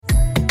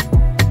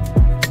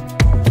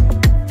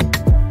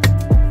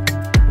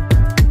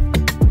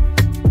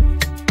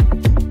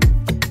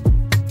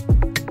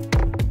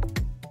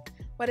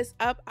is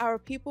up, our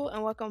people,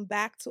 and welcome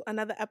back to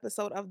another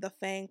episode of the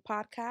FANG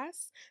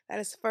podcast. That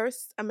is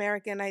First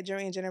American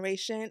Nigerian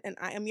Generation, and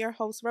I am your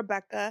host,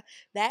 Rebecca,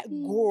 that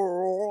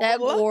girl. That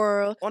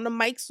girl. On the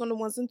mics, on the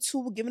ones and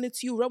two, we're giving it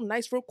to you real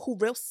nice, real cool,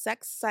 real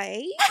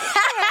sexy.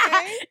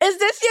 Is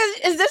this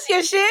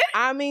your shit?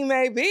 I mean,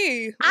 maybe.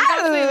 We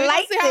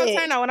like see how it it.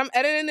 turn out. When I'm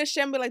editing this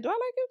shit and be like, do I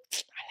like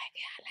it?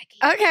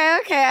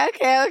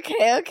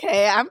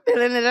 Okay. I'm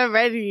feeling it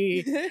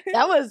already.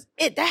 That was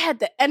it. That had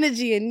the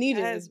energy it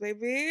needed. Yes,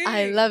 baby.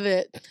 I love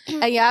it.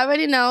 And y'all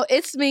already know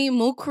it's me,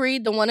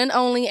 Mukri, the one and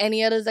only.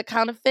 Any others are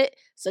counterfeit.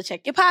 So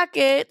check your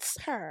pockets.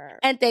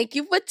 And thank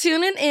you for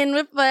tuning in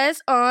with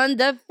us on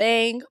the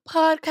FANG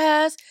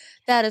podcast.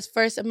 That is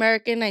First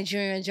American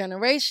Nigerian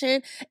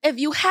Generation. If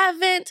you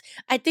haven't,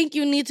 I think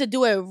you need to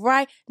do it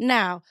right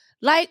now.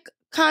 Like,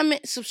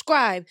 comment,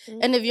 subscribe.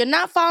 And if you're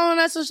not following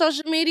us on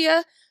social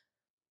media,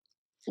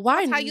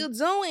 why? That's how you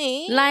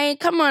doing? Like,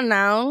 come on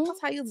now.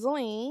 That's how you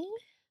doing?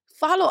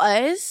 Follow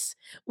us.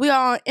 We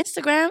are on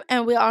Instagram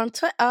and we are on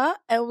Twitter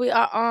and we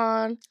are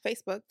on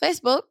Facebook.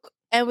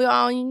 And we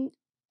are on.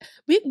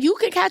 You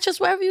can catch us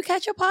wherever you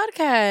catch your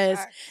podcast.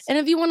 Right. And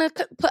if you want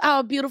to put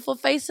our beautiful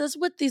faces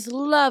with these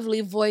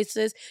lovely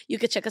voices, you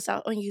can check us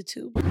out on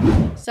YouTube.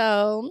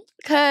 So,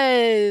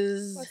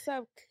 cuz. What's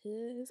up,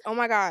 cuz? Oh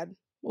my God.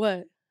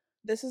 What?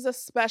 This is a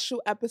special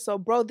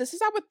episode, bro. This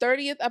is our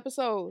 30th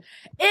episode.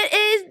 It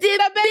is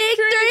the big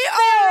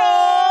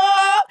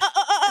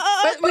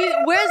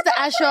 3-0. Where's the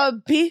actual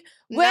beef?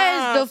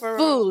 Where's the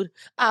food?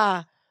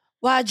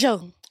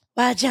 Wajo,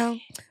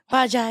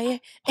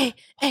 hey.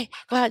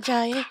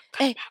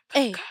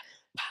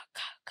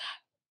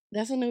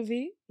 That's a new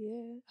beat?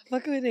 Yeah.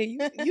 Fuck with it.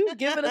 You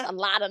giving us a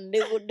lot of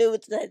new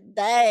dudes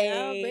today.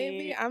 Yeah,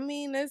 baby. I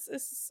mean,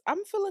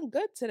 I'm feeling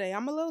good today.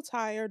 I'm a little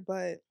tired,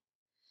 but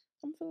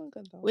I'm feeling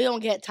good though. We don't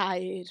get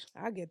tired.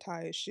 I get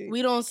tired, shit.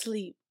 We don't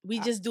sleep. We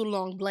just do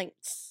long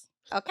blinks.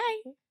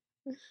 Okay?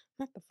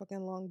 Not the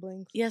fucking long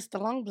blinks. Yes, the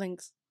long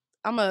blinks.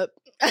 I'm up.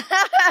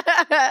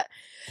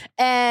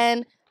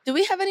 And do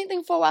we have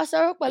anything for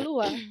Wasarok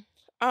Balua?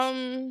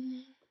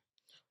 1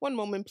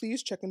 moment,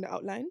 please. Checking the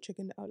outline.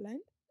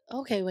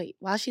 Okay, wait.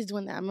 While she's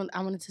doing that,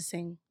 I wanted to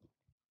sing.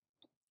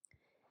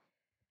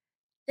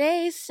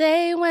 They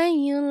say when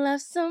you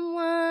love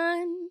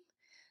someone,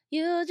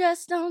 you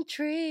just don't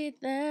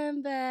treat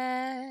them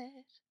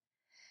bad.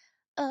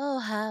 Oh,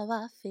 how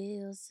I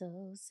feel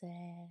so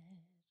sad.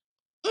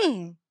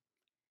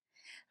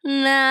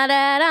 Now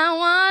that I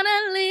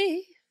wanna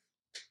leave,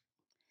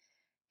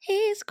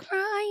 he's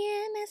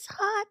crying his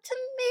heart to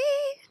me.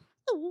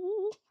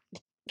 Ooh.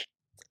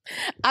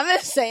 I've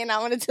been saying I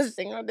wanted to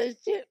sing on this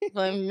shit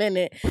for a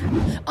minute.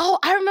 Oh,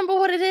 I remember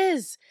what it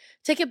is.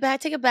 Take it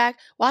back.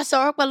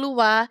 Wasarok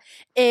Balua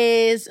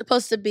is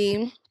supposed to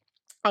be,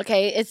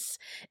 okay, it's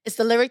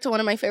the lyric to one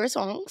of my favorite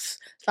songs.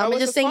 So I'm going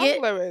to just sing it.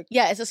 Lyric.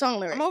 Yeah, it's a song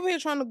lyric. I'm over here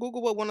trying to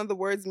Google what one of the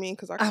words mean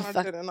because I kind of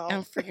didn't know.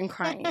 I'm freaking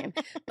crying.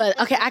 But,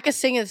 okay, I can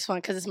sing this one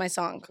because it's my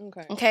song.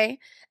 Okay?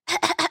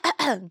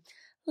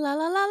 La,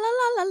 la, la, la,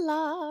 la, la,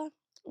 la.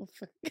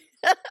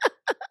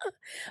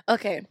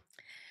 Okay.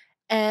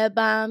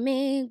 Eba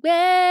mi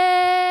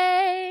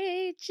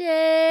gbe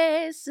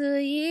Jesu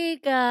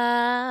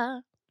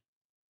yiga.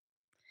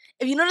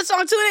 If you know the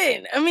song,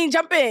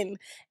 jump in.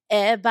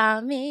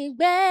 Eba mi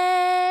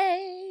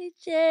gbe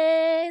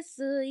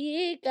Jesu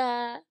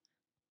yiga.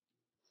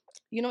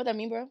 You know what that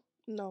means, bro?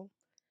 No.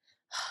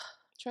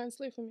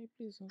 Translate for me,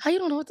 please. How you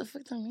don't know what the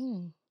fuck that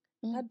means?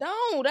 I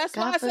don't. That's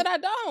why I said I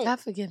don't. God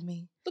forgive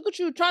me. Look at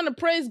you trying to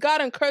praise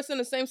God and curse in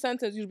the same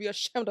sentence. You'd be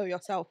ashamed of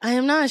yourself. I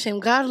am not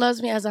ashamed. God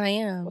loves me as I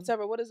am.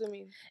 Whatever. What does it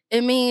mean?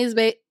 It means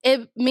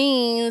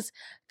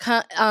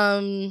come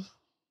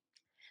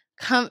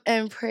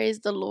and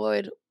praise the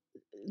Lord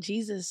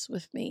Jesus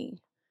with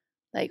me.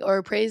 Like,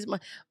 or praise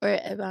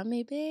about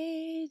me,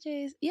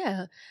 Jesus.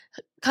 Yeah.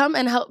 Come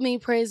and help me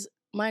praise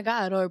my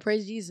God or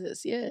praise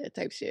Jesus. Yeah,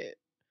 type shit.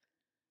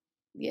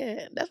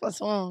 Yeah, that's my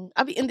song.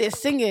 I be in there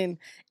singing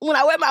when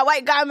I wear my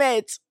white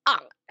garments.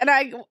 When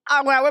I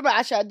wear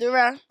my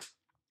ashadura,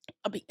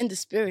 I'll be in the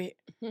spirit.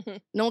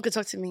 No one could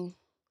talk to me.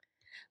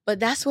 But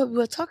that's what we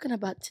were talking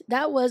about.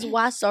 That was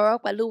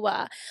Wasarok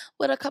Balua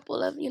with a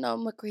couple of,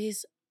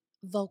 Mukri's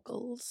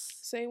vocals.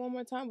 Say it one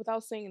more time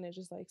without singing it.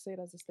 Just like say it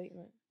as a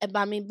statement.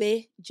 Ebami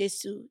be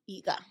Jesu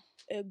iga.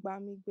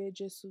 Ebami be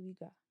Jesu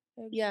iga.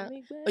 Yeah.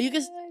 Or you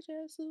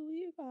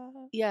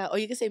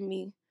can say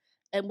me.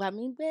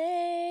 Ebami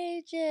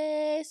be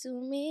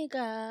Jesu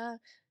miga.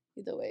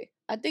 Either way.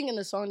 I think in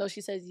the song though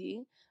she says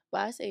ye,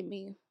 but I say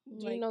me.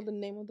 Do you know the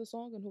name of the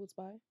song and who it's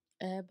by?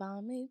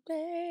 Ebami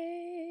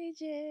be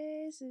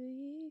Jesu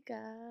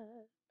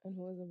iga. And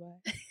who is it by?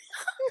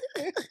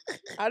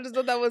 I just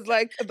thought that was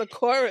like the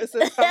chorus.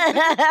 No,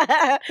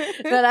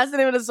 that's the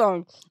name of the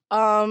song.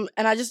 And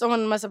I just don't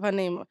want to mess up her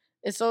name.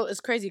 It's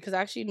crazy because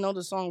I actually know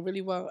the song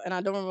really well, and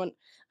I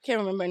can't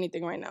remember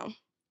anything right now.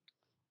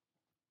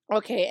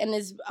 Okay, and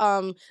it's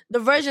the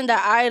version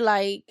that I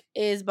like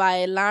is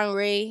by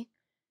Lanre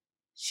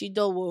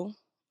Shidowo.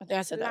 I think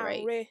I said that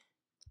right.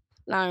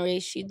 Lanre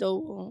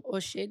Shidowo or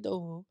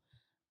Shidowo.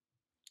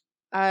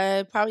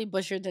 I probably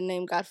butchered the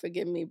name. God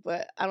forgive me,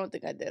 but I don't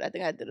think I did. I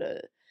think I did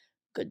a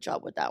good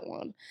job with that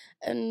one.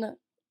 And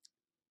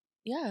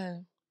yeah,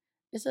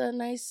 it's a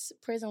nice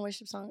praise and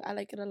worship song. I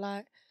like it a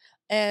lot.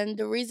 And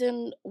the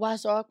reason why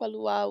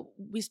Sorakbalua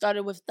we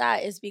started with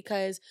that is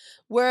because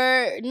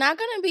we're not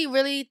gonna be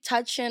really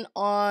touching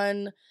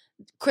on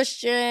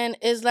Christian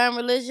Islam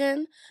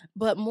religion,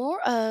 but more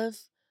of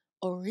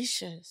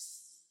Orishas.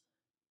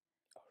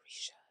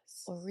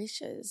 Orishas.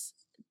 Orishas.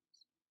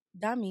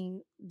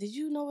 Dami, did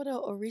you know what a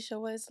Orisha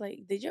was?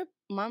 Like, did your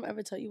mom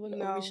ever tell you what an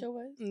No, Orisha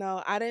was?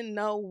 no, I didn't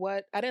know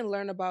what. I didn't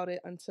learn about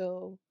it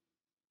until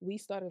we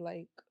started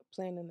like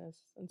planning this.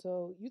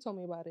 Until you told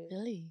me about it.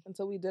 Really?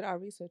 Until we did our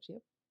research. Yep.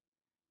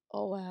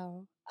 Oh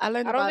wow. I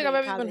learned I don't about think it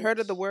I've in ever even heard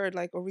of the college. word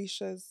like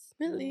Orishas.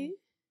 Really?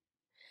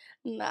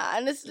 Nah, Not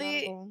at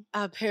honestly, all.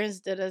 our parents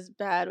did us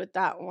bad with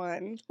that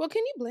one. Well,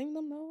 can you blame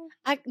them though?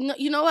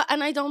 You know what?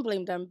 And I don't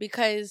blame them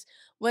because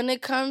when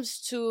it comes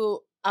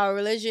to our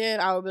religion,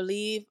 our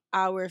belief,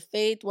 our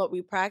faith, what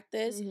we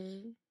practice,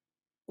 Mm-hmm.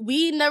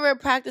 we never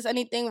practice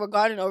anything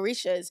regarding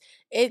Orishas.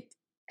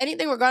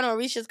 Anything regarding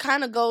Orishas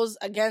kind of goes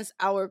against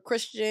our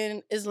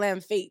Christian Islam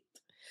faith.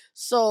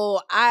 So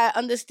I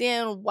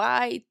understand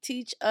why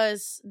teach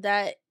us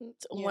that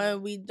Yeah.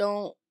 when we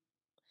don't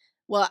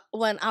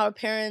when our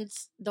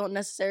parents don't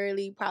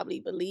necessarily probably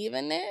believe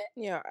in it.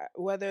 Yeah,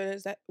 whether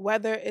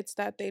it's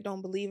that they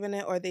don't believe in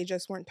it or they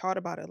just weren't taught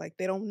about it, like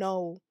they don't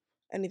know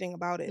anything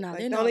about it. Nah, Like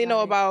they they know only about know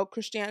it. about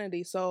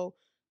Christianity, so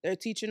they're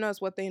teaching us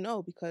what they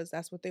know because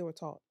that's what they were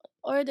taught.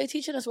 Or they're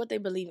teaching us what they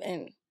believe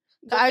in.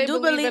 What I they do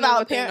believe believe in and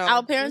what they know.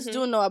 our parents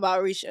do know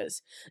about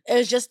Orishas.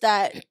 It's just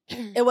that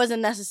it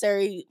wasn't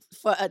necessary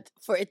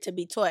for it to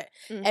be taught,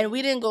 and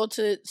we didn't go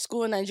to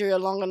school in Nigeria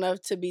long enough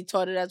to be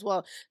taught it as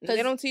well.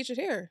 They don't teach it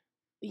here.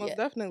 Most Yeah,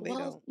 definitely well,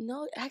 don't.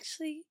 no,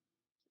 actually,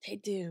 they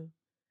do.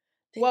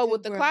 They Well, do,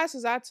 with the bro.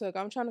 classes I took,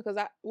 I'm trying to because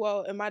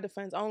in my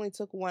defense, I only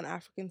took one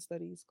African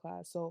studies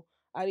class, so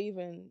I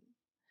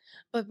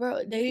But bro,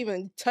 didn't they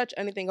even touch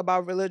anything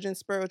about religion,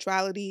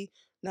 spirituality,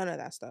 none of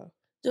that stuff.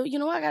 do. You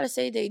know what I gotta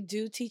say? They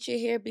do teach it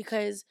here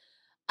because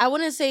I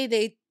wouldn't say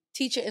they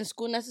teach it in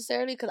school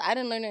necessarily because I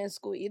didn't learn it in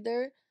school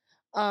either.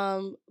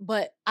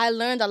 But I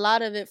learned a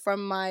lot of it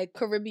from my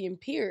Caribbean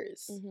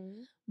peers,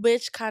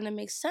 which kind of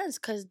makes sense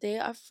because they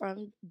are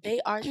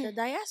the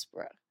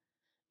diaspora.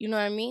 You know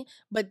what I mean?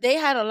 But they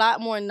had a lot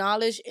more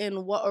knowledge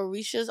in what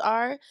Orishas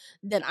are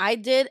than I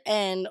did.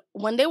 And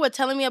when they were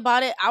telling me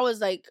about it, I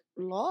was like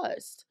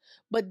lost.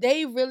 But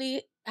they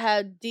really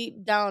had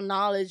deep down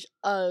knowledge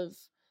of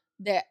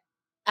their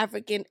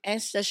African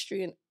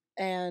ancestry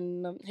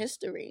and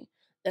history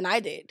than I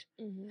did.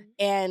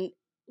 And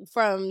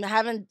from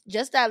having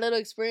just that little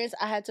experience,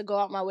 I had to go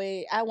out my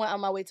way. I went out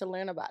my way to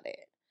learn about it.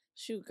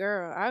 Shoot,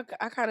 girl,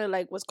 I kind of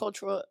like was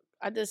cultural.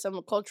 I did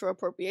some cultural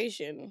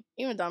appropriation,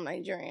 even though I'm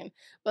Nigerian.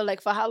 But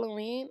like for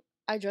Halloween,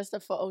 I dressed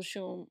up for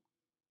Oshun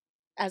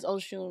as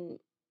Oshun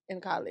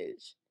in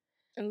college.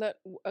 And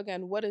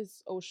again, what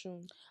is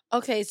Oshun?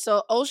 Okay,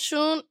 so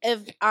Oshun,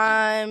 if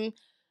I'm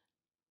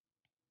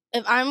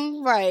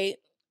right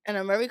and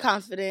I'm very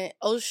confident,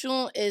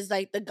 Oshun is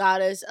like the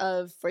goddess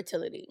of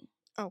fertility.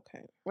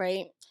 Okay.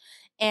 Right?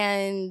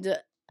 And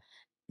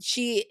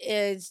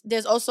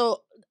there's also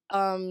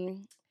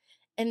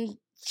and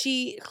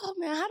she oh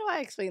man, how do I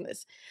explain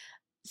this?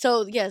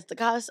 So yes, the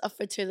goddess of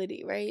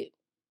fertility, right?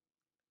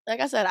 Like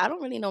I said, I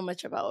don't really know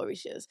much about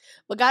Orishas,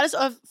 but goddess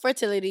of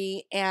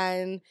fertility,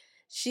 and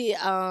she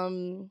I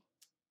don't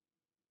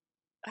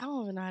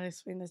even know how to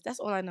explain this. That's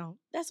all I know.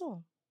 That's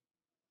all.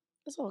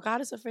 That's all.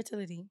 Goddess of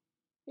fertility.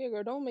 Yeah,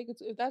 girl, don't make it.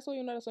 If that's all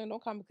you know,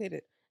 don't complicate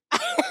it.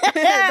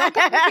 Don't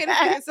complicate it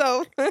for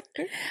yourself.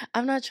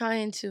 I'm not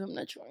trying to.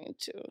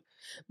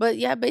 But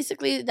yeah,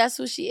 basically that's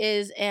who she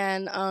is,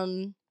 and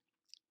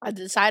I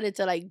decided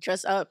to like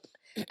dress up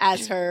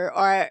as her,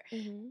 or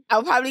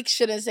I probably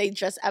shouldn't say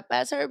dress up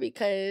as her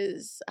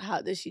because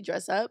how does she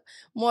dress up?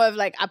 More of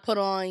like I put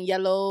on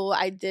yellow.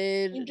 I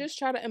did. You just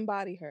try to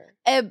embody her.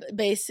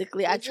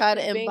 Basically, I try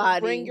to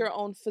bring your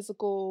own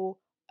physical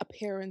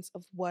appearance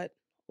of what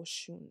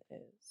Oshun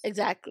is.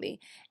 Exactly.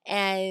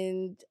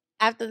 And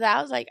after that,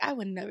 I was like, I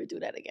would never do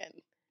that again.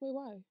 Wait,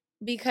 why?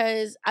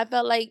 Because I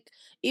felt like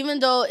even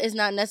though it's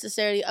not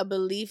necessarily a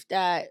belief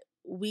that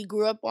we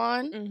grew up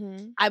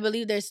on, I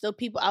believe there's still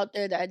people out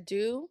there that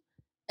do.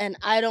 And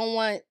I don't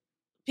want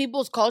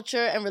people's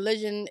culture and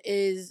religion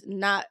is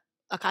not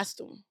a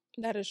costume.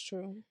 That is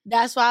true.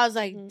 That's why I was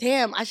like,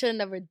 damn, I should have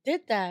never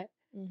did that.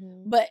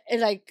 But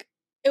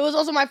it was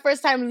also my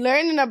first time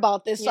learning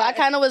about this. So I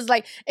kind of was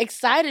like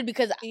excited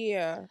because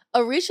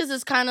Orishas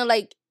is kind of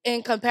like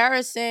in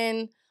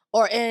comparison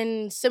or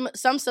in some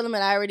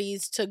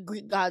similarities to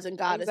Greek gods and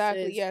goddesses.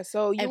 Exactly, yeah.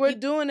 So you were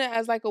doing it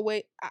as like a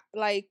way,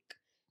 like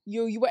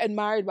you were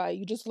admired by it.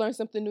 You just learned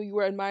something new. You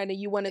were admired and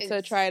you wanted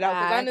to try it out.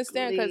 Because I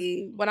understand, because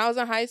when I was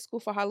in high school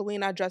for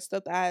Halloween, I dressed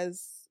up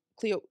as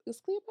Cleo.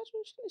 Is Cleopatra?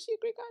 Is she a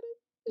Greek goddess?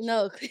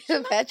 No,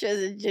 Cleopatra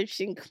is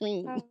Egyptian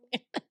queen.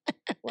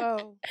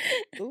 Well,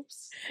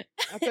 oops.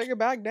 I take it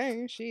back.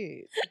 Dang,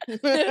 shit.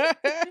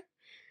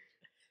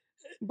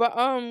 But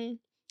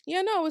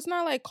Yeah, no, it's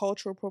not like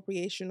cultural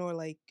appropriation or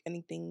like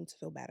anything to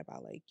feel bad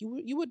about. Like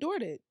you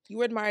adored it,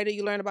 you admired it,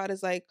 you learned about it.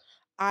 It's like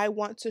I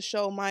want to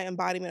show my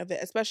embodiment of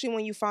it, especially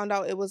when you found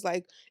out it was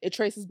like it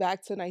traces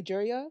back to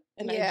Nigeria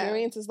and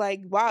Nigerians is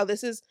like, wow,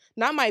 this is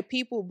not my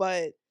people,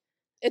 but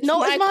it's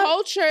my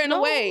culture in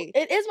a way.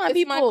 It is my it's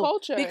people. My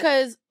culture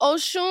because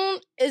Oshun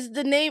is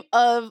the name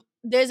of.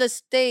 There's a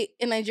state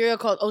in Nigeria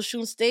called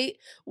Oshun State,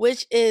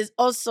 which is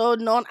also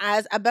known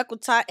as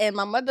Abeokuta, and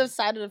my mother's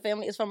side of the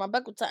family is from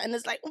Abeokuta, and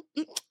it's like,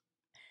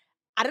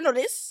 I didn't know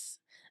this.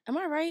 Am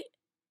I right?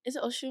 Is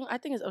it Oshun? I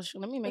think it's Oshun.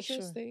 Let me make Oshun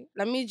sure. State.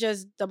 Let me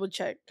just double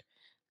check,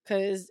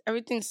 because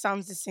everything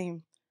sounds the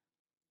same.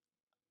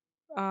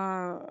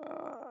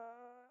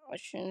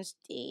 Ocean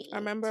State. I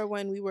remember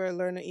when we were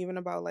learning even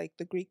about like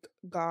the Greek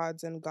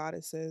gods and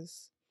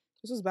goddesses.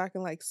 This was back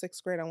in like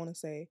 6th grade, I want to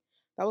say.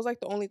 That was like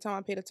the only time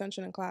I paid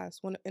attention in class,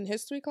 when in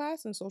history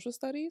class and social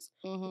studies,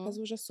 because it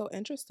was just so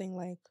interesting.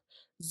 Like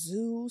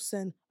Zeus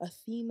and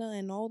Athena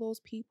and all those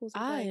peoples.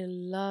 I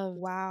love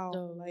wow.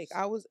 Like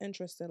I was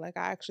interested. Like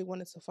I actually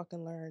wanted to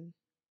fucking learn.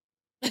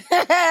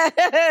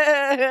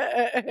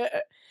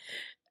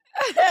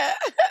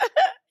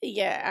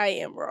 Yeah, I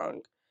am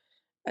wrong.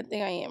 I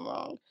think I am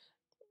wrong.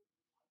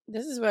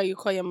 This is where you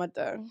call your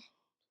mother.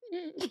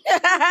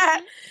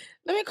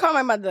 Let me call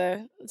my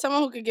mother.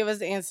 Someone who could give us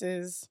the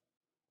answers.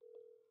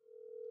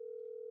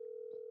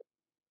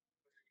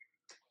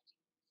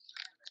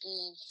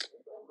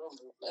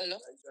 Hello?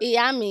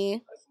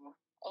 Yami.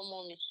 Oh,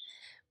 mommy.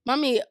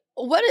 Mommy,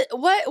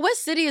 what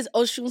city is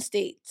Oshun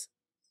State?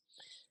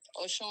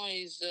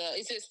 Oshun is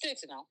it's a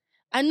state now.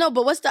 I know,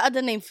 but what's the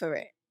other name for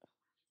it?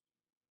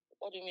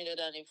 What do you mean the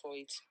other name for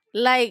it?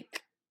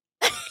 Like,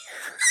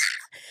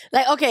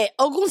 okay,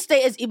 Ogun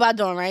State is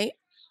Ibadan, right?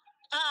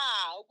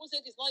 Ogun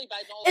State is not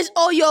Ibadan. It's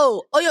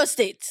Oyo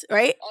State,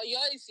 right?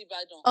 Oyo is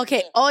Ibadan.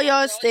 Okay, yeah.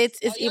 Oyo State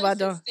is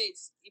Ibadan. Is a state.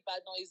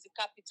 Ibadan is the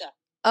capital.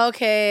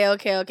 Okay.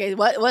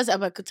 What's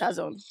Abeokuta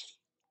zone?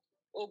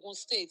 Ogun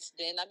State.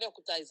 Then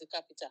Abeokuta is the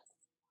capital.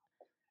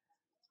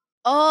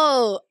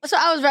 Oh, so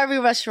I was very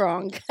much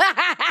wrong.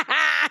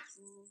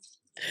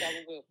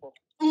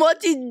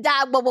 Moti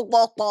da bo.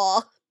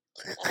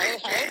 I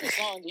hope it's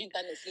not on the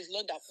internet. Please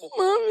learn that more.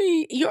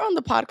 Mommy, you're on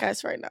the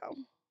podcast right now.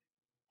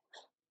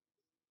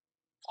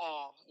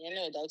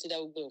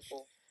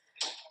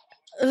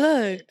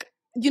 Look,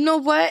 you know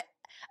what?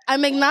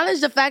 I'm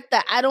acknowledge the fact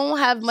that I don't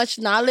have much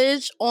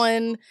knowledge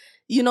on,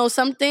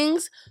 some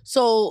things,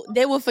 so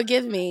they will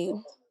forgive me.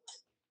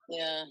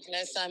 Yeah,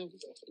 next time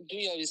do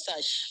your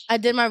research. I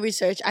did my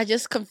research. I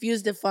just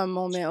confused it for a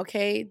moment,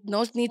 okay?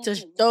 No need to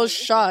those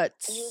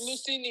shots. You're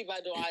missing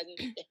Ibadan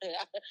and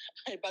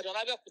Ibadan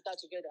Abeokuta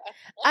together.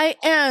 I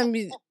am,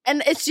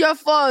 and it's your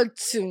fault.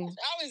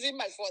 How is it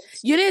my fault?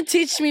 You didn't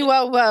teach me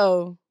well.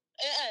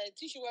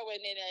 Teach you well.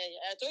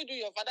 I told you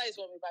your father is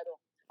from Ibadan.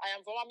 I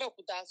am from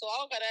Abeokuta, so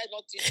how can I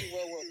not teach you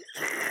well?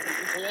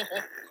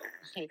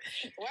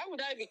 Why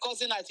would I be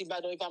cursing at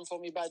Ibadan if I'm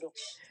from Ibadan?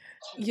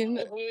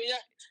 If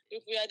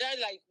we are there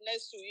like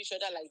next to each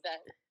other like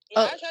that,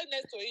 we're actually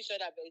next to each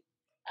other, but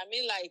I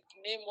mean like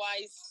name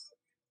wise,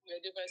 we're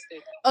different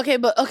states.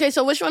 Okay,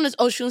 so which one is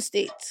Oshun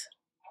State?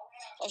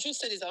 Oshun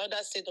State is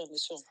another state on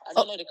its own. I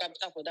don't know the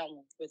capital for that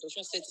one, but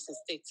Oshun State is a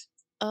state.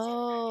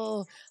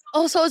 Oh,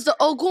 so it's the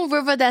Ogun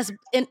River that's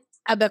in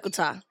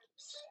Abeokuta.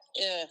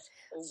 Yeah,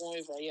 Ogun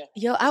River. Yeah.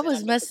 Yo, I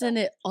was messing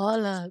it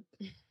all up.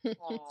 Don't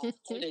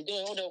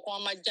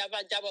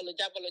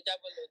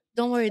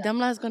worry,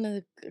 Damla's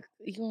gonna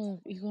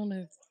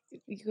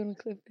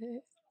clip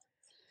it.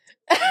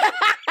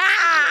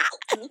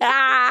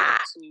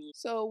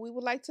 So we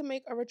would like to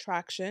make a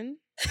retraction.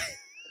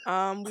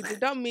 We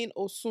did not mean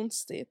Osun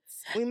State.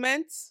 We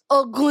meant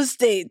Ogun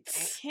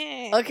State.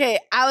 Okay,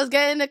 I was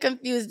getting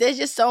confused. There's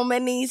just so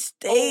many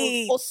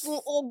states.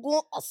 Osun,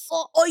 Ogun,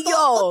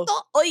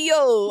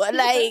 Oyo.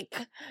 Like,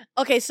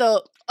 okay,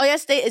 so Oyo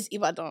State is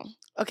Ibadan.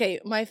 Okay,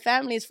 my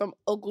family is from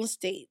Ogun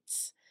State.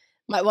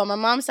 My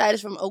mom's side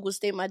is from Ogun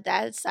State. My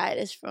dad's side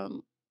is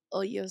from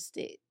Oyo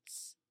State.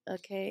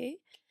 Okay.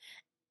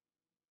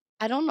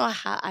 I don't know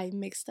how I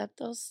mixed up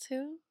those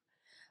two.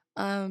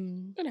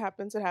 It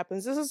happens.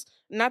 This is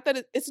not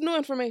that it's new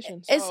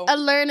information. So it's a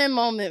learning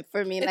moment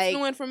for me. It's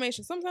new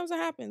information. Sometimes it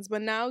happens,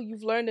 but now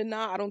you've learned it.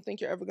 Now I don't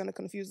think you're ever going to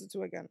confuse the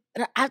two again.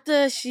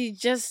 After she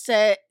just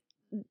said,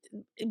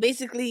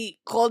 basically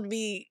called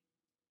me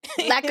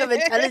lack of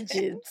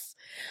intelligence.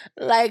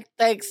 Like,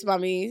 thanks,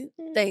 mommy.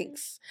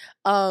 Thanks.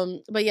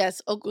 But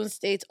yes, Ogun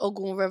State,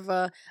 Ogun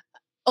River.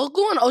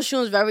 Ogun and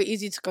Oshun is very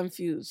easy to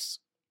confuse.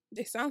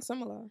 They sound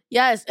similar.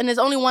 Yes, and there's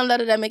only one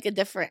letter that make it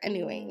different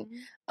anyway.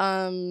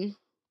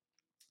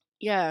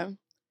 Yeah.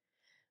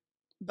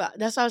 But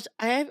that's how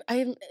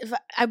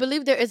I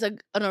believe there is an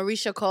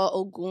Orisha called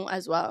Ogun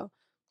as well.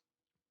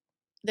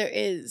 There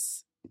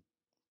is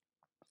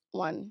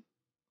one.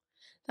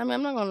 I mean,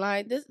 I'm not gonna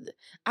lie. This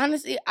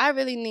honestly, I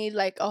really need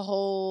like a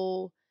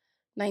whole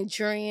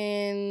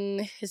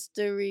Nigerian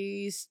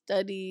history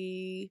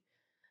study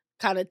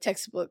kind of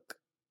textbook.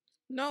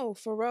 No,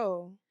 for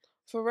real.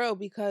 For real,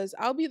 because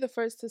I'll be the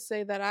first to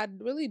say that I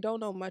really don't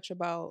know much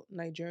about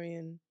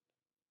Nigerian,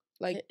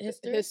 like,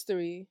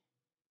 history.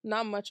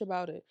 Not much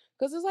about it.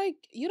 Because it's like,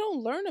 you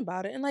don't learn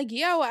about it. And like,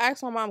 yeah, I will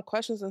ask my mom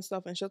questions and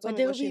stuff and she'll tell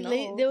me what she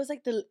knows. There was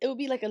like it would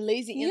be like a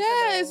lazy answer.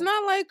 Yeah, it's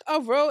not like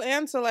a real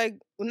answer. Like,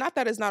 not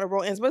that it's not a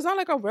real answer, but it's not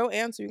like a real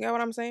answer. You get what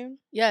I'm saying?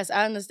 Yes,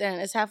 I understand.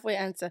 It's halfway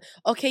answer.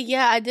 Okay,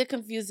 yeah, I did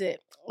confuse it.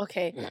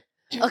 Okay.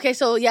 Okay,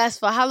 so yes,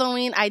 for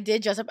Halloween, I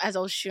did dress up as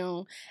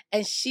Oshun.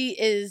 And she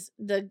is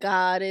the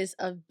goddess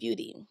of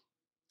beauty.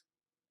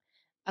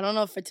 I don't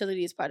know if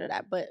fertility is part of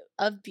that, but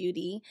of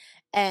beauty.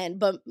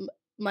 But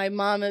my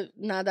mom,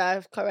 now that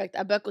I'm correct,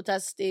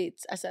 Abeokuta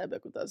State. I said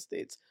Abeokuta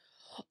State.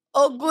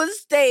 Ogun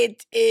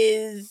State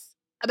is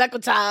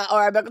Abeokuta,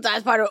 or Abeokuta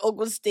is part of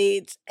Ogun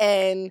State.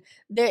 And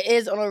there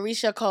is an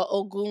Orisha called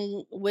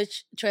Ogun,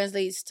 which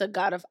translates to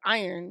God of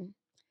Iron,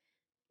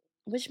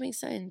 which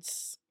makes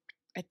sense,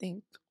 I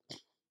think.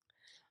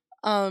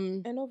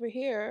 And over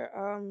here,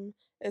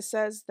 it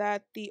says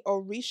that the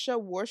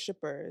Orisha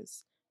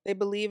worshippers, they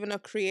believe in a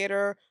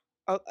creator,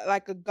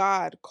 like a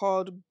god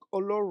called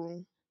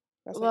Olorun.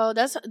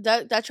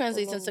 That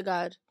translates into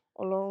God.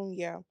 Olorun,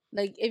 yeah.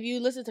 Like, if you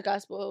listen to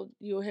gospel,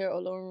 you'll hear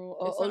Olorun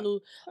or Olu.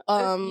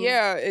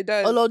 Yeah, it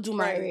does.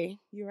 Olodumare.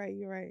 You're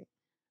right.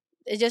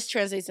 It just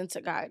translates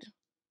into God.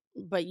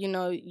 But,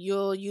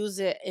 you'll use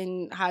it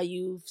in how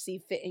you see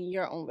fit in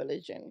your own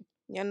religion.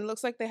 Yeah, and it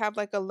looks like they have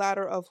like a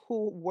ladder of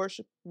who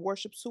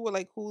worships who, or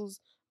like who's,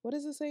 what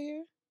does it say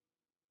here?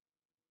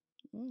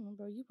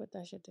 Bro, you put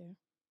that shit there.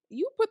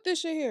 You put this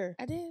shit here.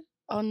 I did.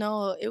 Oh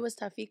no, it was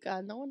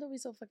Tafika. No wonder we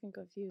so fucking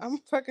confused. I'm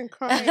fucking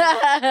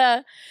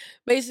crying.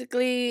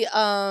 Basically,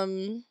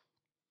 Olorun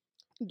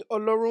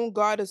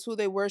god is who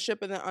they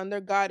worship, and then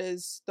under God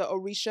is the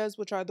Orishas,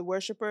 which are the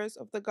worshippers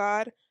of the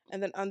god,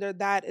 and then under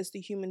that is the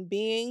human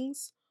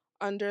beings.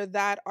 Under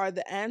that are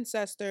the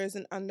ancestors,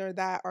 and under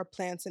that are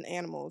plants and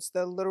animals.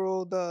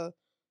 The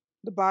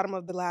bottom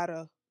of the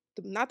ladder.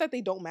 Not that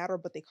they don't matter,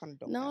 but they kind of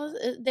don't matter.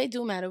 No, they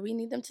do matter. We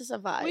need them to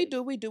survive. We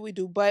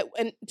do. But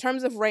in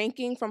terms of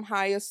ranking from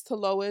highest to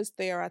lowest,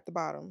 they are at the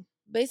bottom.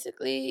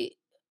 Basically,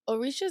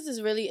 Orishas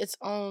is really its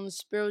own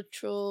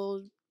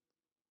spiritual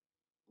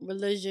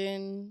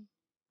religion,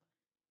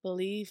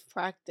 belief,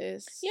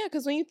 practice. Yeah,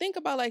 because when you think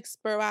about like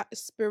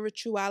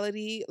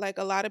spirituality, like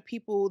a lot of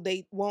people,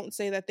 they won't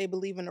say that they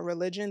believe in a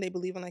religion. They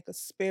believe in like a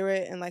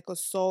spirit and like a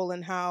soul,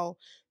 and how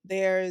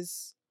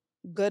there's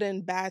good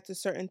and bad to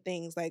certain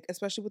things. Like,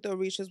 especially with the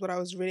Orishas, what I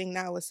was reading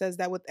now, it says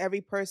that with every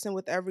person,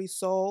 with every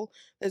soul,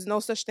 there's no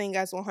such thing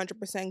as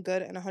 100%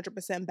 good and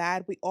 100%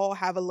 bad. We all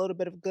have a little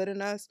bit of good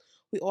in us.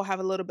 We all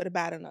have a little bit of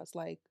bad in us,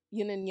 like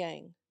yin and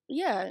yang.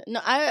 Yeah, no,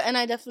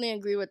 I definitely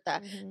agree with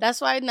that. Mm-hmm. That's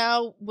why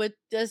now with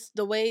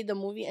the way the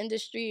movie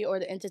industry or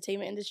the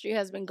entertainment industry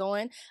has been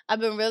going, I've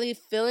been really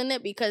feeling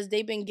it, because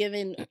they've been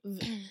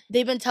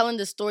telling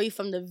the story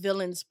from the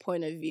villain's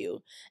point of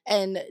view.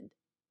 And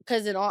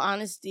because in all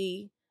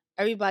honesty,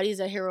 everybody's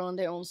a hero in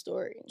their own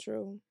story.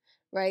 True.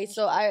 Right?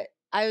 So I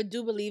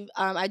do believe,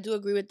 I do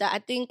agree with that. I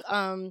think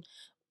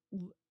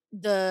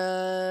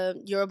the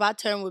Yoruba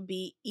term would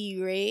be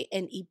Ire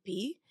and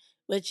Ipi,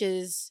 which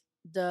is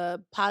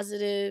the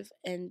positive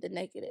and the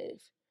negative.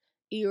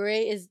 Ire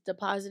is the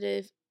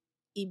positive,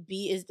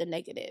 Ibi is the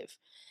negative.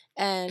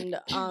 And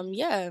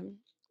yeah,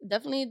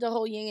 definitely the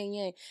whole yin and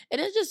yang. It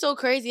is just so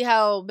crazy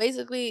how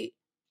basically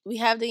we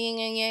have the yin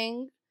and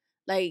yang,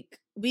 like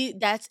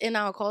that's in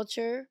our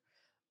culture,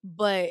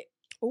 but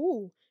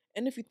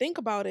and if you think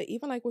about it,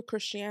 even like with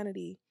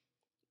Christianity,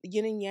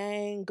 yin and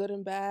yang, good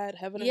and bad,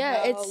 heaven and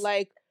hell, it's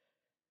like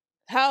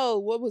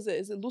hell, what was it?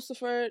 Is it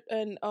Lucifer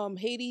and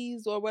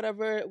Hades or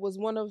whatever? It was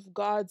one of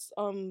God's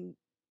the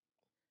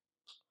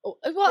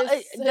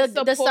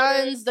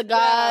sons, the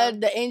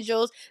God, the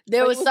angels.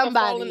 There was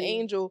somebody, the fallen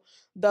angel.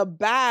 The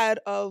bad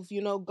of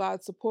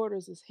God's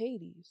supporters is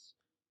Hades.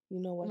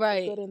 What?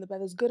 Right. The good and the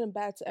bad. There's good and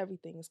bad to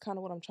everything. It's kind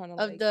of what I'm trying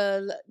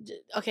to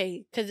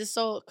okay, because it's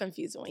so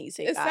confusing when you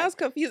say it. God. Sounds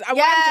confusing. What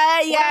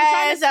I'm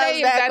trying to say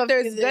is that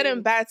there's good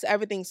and bad to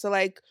everything. So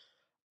like,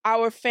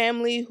 our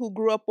family who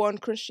grew up on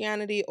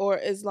Christianity or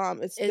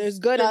Islam, there's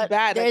good and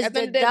bad. There's like,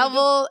 the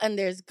devil and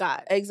there's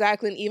God.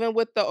 Exactly. And even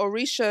with the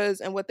Orishas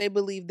and what they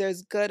believe,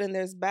 there's good and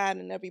there's bad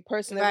in every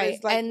person.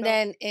 Right. Like, and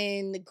then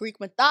in the Greek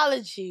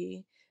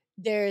mythology,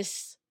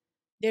 there's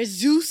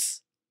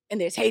Zeus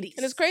and there's Hades.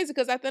 And it's crazy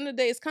because at the end of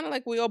the day, it's kind of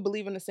like we all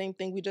believe in the same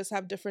thing. We just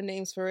have different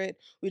names for it.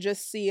 We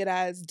just see it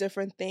as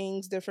different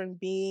things, different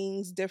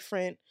beings,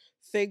 different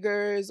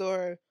figures,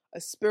 or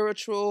a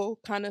spiritual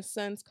kind of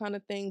sense kind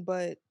of thing.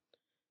 But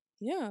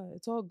yeah,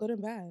 it's all good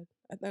and bad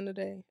at the end of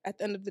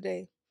the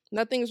day.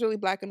 Nothing's really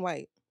black and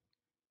white.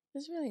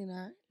 It's really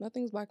not.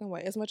 Nothing's black and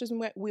white. As much as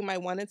we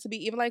might want it to be.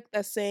 Even like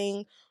that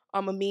saying,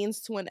 a means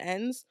to an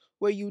ends,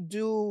 where you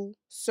do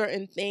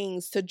certain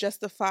things to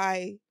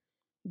justify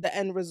the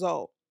end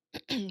result.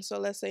 So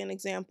let's say an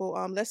example.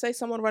 Let's say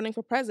someone running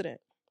for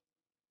president.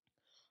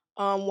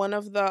 One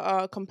of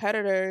the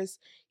competitors,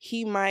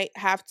 he might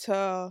have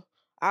to,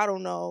 I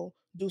don't know,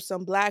 do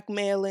some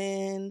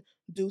blackmailing,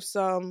 do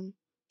some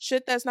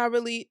shit that's not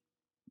really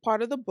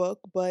part of the book,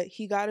 but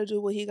he got to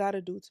do what he got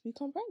to do to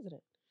become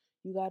president.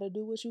 You got to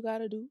do what you got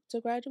to do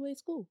to graduate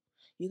school.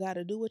 You got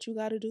to do what you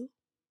got to do.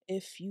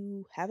 If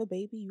you have a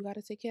baby, you got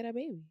to take care of that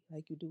baby.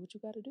 Like, you do what you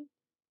got to do.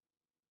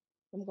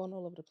 I'm going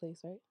all over the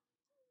place, right?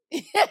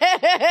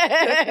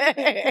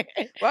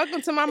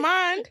 Welcome to my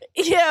mind.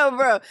 Yeah,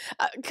 bro.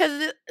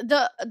 Because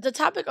the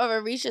topic of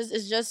Orishas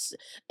is just,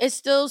 it's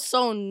still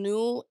so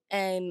new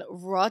and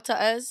raw to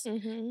us,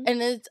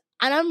 and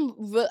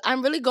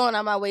I'm really going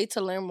on my way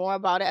to learn more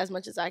about it as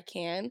much as I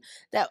can.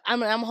 That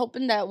I'm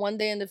hoping that one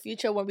day in the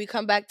future, when we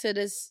come back to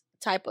this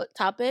type of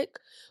topic,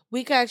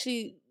 we can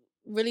actually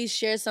really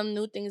share some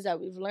new things that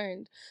we've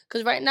learned.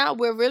 Because right now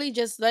we're really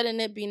just letting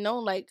it be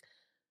known, like,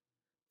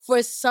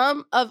 for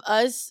some of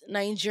us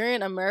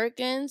Nigerian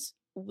Americans,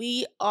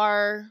 we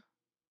are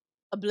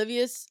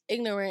oblivious,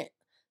 ignorant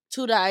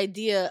to the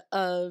idea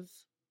of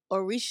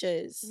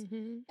Orishas.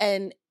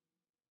 And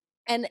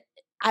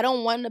I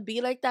don't want to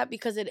be like that,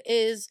 because it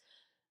is,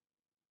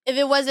 if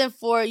it wasn't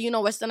for,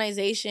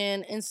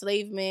 westernization,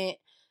 enslavement,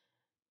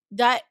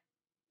 that,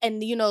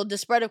 and, the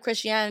spread of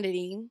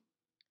Christianity,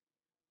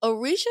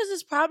 Orishas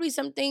is probably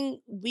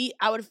something we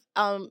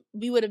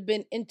would have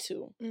been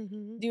into.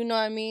 Do you know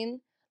what I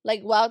mean?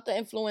 Like, without the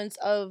influence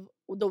of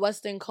the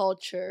Western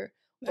culture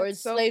or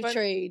slave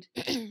trade.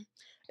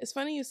 It's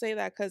funny you say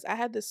that, because I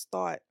had this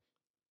thought,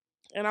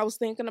 and I was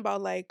thinking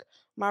about, like,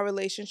 my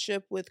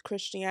relationship with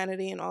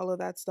Christianity and all of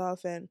that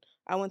stuff, and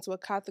I went to a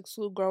Catholic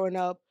school growing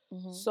up,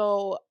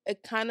 so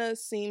it kind of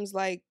seems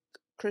like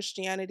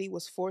Christianity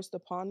was forced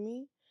upon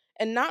me,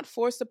 and not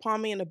forced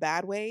upon me in a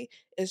bad way.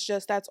 It's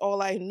just that's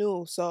all I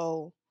knew,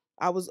 so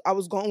I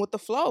was going with the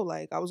flow.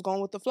 Like, I was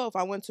going with the flow. If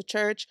I went to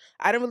church,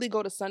 I didn't really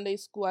go to Sunday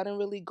school. I didn't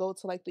really go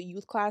to, like, the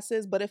youth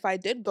classes, but if I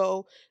did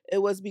go,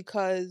 it was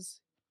because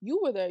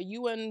you were there.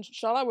 You and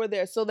Charlotte were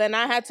there. So then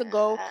I had to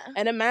go,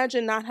 and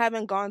imagine not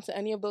having gone to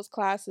any of those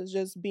classes,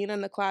 just being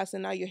in the class,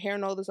 and now you're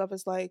hearing all this stuff.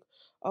 It's like,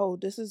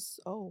 this is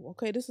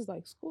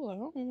like school. I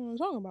don't know what I'm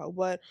talking about.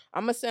 But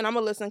I'm going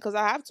to listen because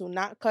I have to,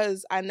 not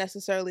because I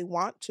necessarily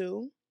want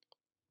to,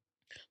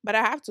 but I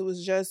have to.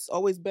 It's just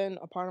always been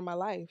a part of my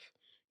life.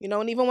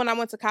 And even when I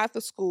went to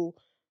Catholic school,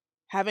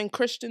 having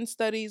Christian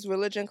studies,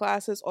 religion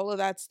classes, all of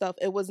that stuff,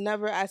 it was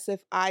never as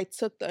if I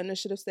took the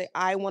initiative to say,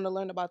 I want to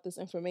learn about this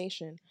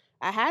information.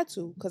 I had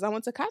to, because I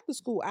went to Catholic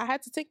school. I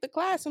had to take the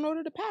class in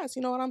order to pass.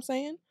 You know what I'm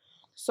saying?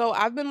 So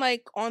I've been,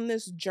 like, on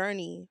this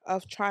journey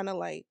of trying to,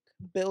 like,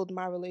 build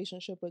my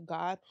relationship with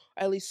God,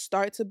 or at least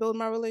start to build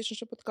my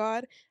relationship with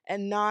God,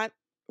 and not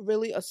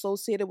really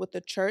associated with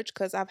the church,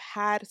 because I've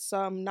had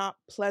some not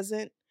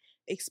pleasant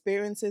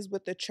experiences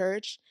with the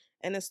church,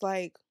 and it's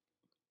like,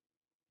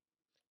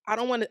 I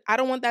don't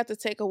want that to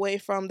take away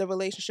from the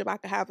relationship I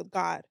could have with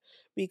God,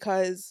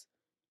 because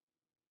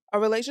a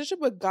relationship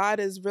with God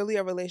is really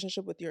a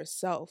relationship with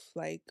yourself.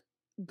 Like,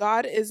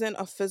 God isn't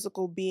a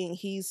physical being.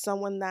 He's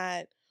someone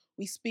that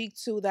we speak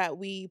to, that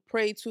we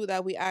pray to,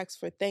 that we ask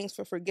for thanks,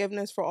 for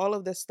forgiveness, for all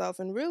of this stuff.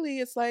 And really,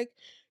 it's like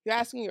you're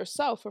asking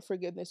yourself for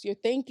forgiveness. You're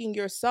thanking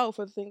yourself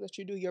for the things that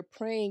you do. You're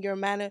praying,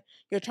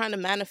 you're trying to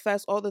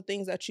manifest all the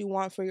things that you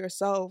want for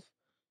yourself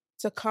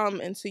to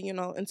come into,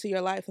 into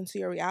your life, into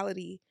your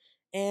reality.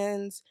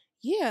 And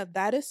yeah,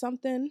 that is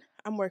something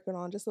I'm working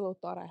on. Just a little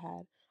thought I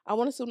had. I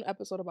want to shoot an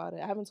episode about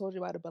it. I haven't told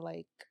you about it, but,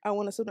 like, I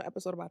want to shoot an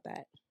episode about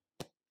that.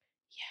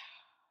 Yeah.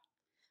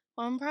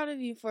 Well, I'm proud of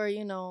you for,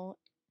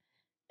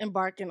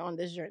 embarking on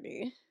this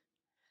journey.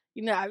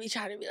 I be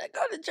trying to be like,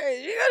 go to church.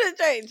 You go to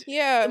church.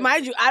 Yeah.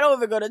 Mind you, I don't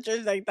even go to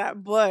church like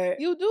that, but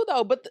you do,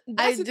 though. But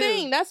that's the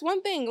thing. That's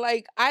one thing.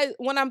 Like,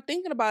 when I'm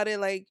thinking about it,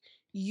 like,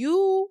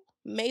 you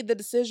made the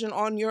decision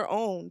on your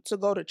own to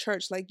go to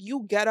church. Like,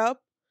 you get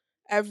up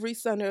every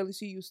Sunday, or at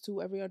least you used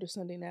to, every other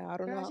Sunday now. I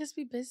don't know. I just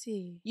be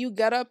busy. You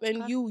get up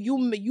and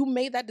you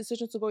made that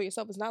decision to go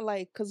yourself. It's not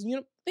like, because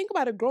think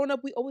about it. Growing up,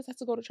 we always have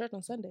to go to church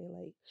on Sunday.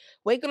 Like,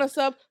 waking us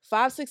up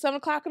 5, 6, 7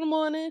 o'clock in the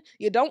morning.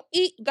 You don't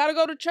eat. Gotta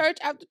go to church.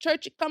 After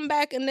church, you come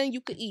back and then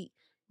you could eat.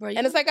 Right.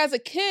 And it's like, as a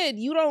kid,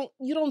 you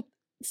don't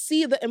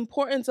see the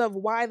importance of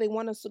why they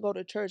want us to go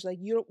to church. Like,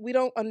 we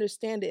don't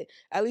understand it.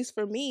 At least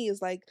for me,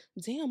 it's like,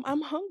 damn,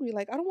 I'm hungry.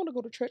 Like, I don't want to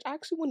go to church. I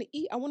actually want to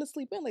eat. I want to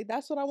sleep in. Like,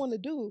 that's what I want to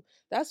do.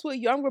 That's what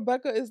young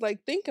Rebecca is,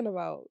 like, thinking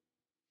about.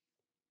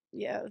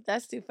 Yeah,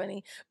 that's too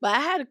funny. But I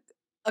had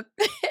a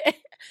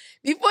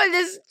before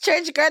this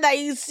church girl that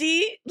you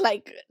see,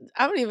 like,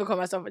 I don't even call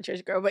myself a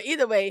church girl, but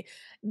either way,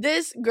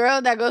 this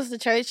girl that goes to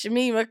church,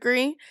 me,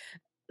 Mercury,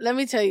 let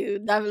me tell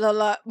you,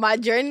 my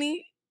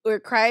journey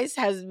with Christ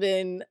has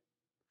been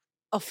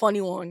a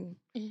funny one.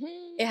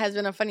 Mm-hmm. It has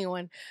been a funny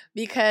one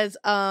because,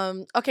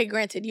 okay,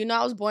 granted,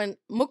 I was born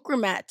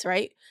Mukrimat,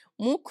 right?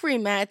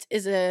 Mukrimat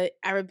is an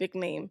Arabic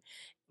name.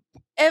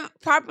 If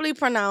properly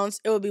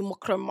pronounced, it would be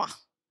Mukrama,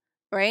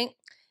 right?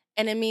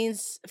 And it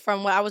means,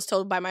 from what I was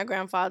told by my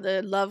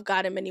grandfather, love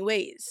God in many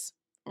ways,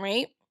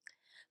 right?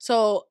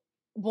 So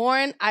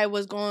when I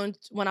was born,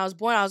 I was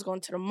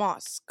going to the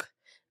mosque,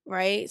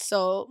 right?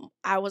 So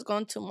I was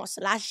going to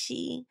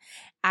Mosalashi.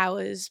 I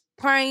was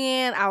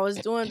praying. I was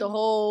doing the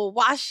whole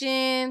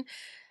washing.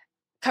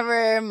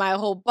 cover my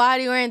whole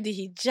body wearing the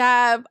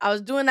hijab. I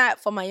was doing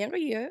that for my younger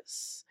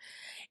years.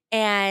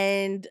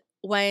 And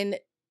when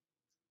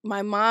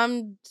my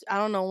mom, I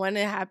don't know when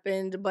it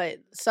happened, but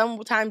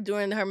sometime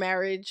during her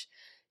marriage,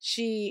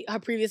 her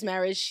previous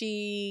marriage,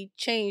 she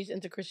changed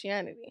into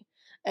Christianity.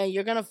 And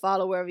you're gonna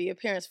follow wherever your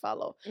parents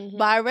follow. Mm-hmm.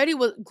 But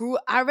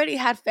I already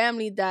had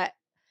family that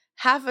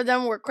half of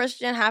them were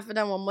Christian, half of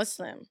them were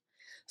Muslim.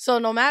 So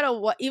no matter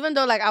what, even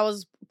though like I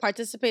was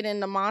participating in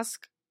the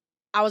mosque,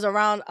 I was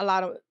around a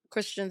lot of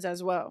Christians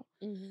as well.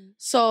 Mm-hmm.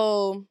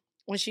 So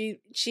when she,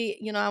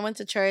 I went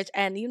to church,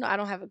 and I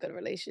don't have a good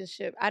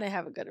relationship. I didn't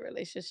have a good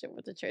relationship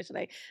with the church.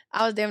 Like,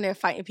 I was damn near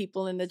fighting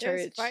people in the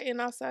church. Fighting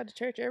outside the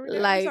church every day,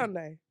 every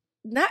Sunday.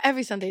 Not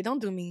every Sunday,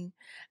 don't do me.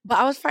 But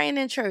I was fighting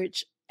in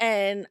church,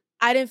 and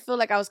I didn't feel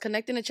like I was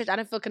connected in church. I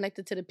didn't feel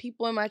connected to the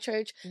people in my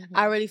church. Mm-hmm.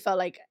 I really felt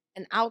like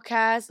an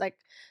outcast. Like,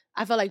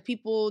 I felt like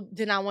people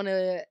did not want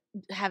to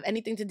have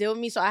anything to do with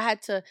me. So I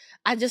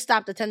just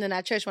stopped attending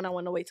that church when I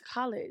went away to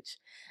college.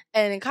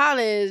 And in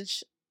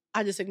college,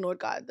 I just ignored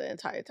God the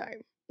entire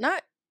time. I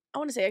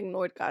want to say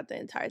ignored God the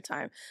entire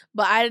time,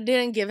 but I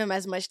didn't give him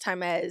as much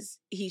time as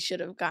he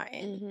should have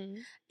gotten. Mm-hmm.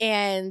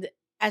 And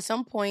at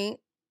some point,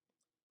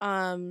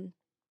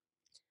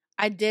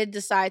 I did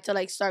decide to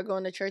like start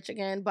going to church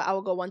again, but I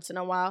would go once in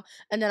a while.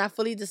 And then I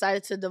fully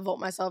decided to devote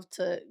myself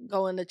to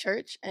going to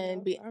church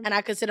and and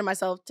I consider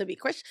myself to be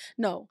Christian.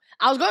 No,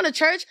 I was going to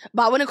church,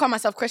 but I wouldn't call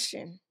myself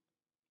Christian.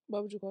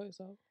 What would you call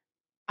yourself?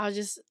 I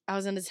was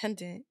an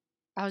attendant.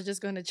 I was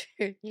just going to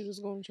church. You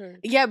just going to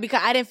church? Yeah,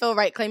 because I didn't feel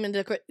right claiming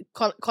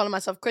calling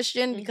myself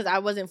Christian, mm-hmm. because I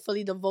wasn't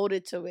fully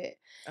devoted to it.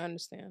 I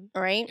understand.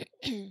 Right?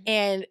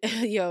 And,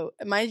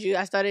 mind you,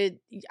 I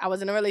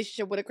was in a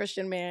relationship with a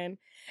Christian man.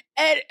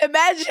 And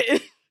imagine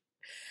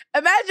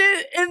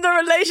in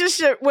the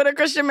relationship with a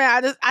Christian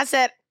man, I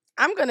said,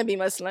 I'm going to be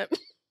Muslim.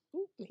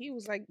 He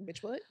was like,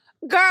 bitch, what?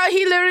 Girl,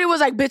 he literally was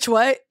like, bitch,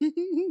 what?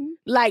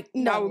 Like,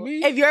 no,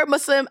 if you're a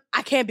Muslim,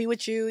 I can't be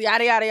with you,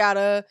 yada, yada,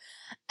 yada.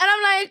 And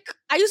I'm like,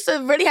 I used to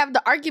really have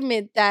the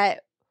argument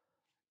that,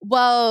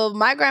 well,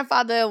 my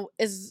grandfather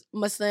is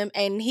Muslim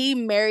and he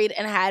married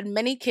and had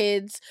many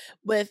kids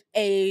with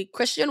a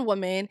Christian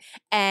woman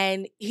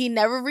and he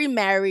never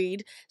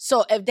remarried.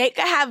 So if they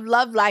could have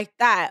love like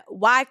that,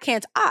 why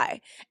can't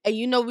I? And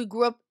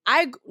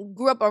I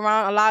grew up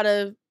around a lot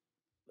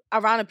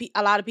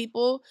of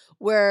people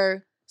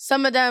where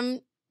some of them,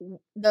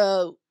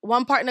 the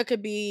one partner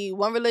could be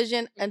one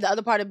religion and the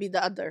other part would be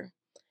the other.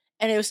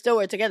 And it was still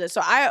work together.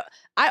 So I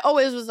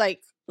always was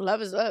like,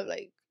 love is love.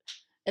 Like,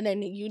 and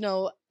then,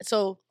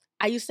 so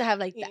I used to have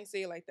like he that. He didn't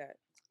see it like that.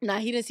 Nah,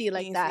 he didn't see it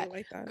like that.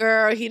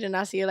 Girl, he did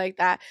not see it like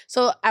that.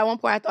 So at one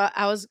point I thought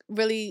I was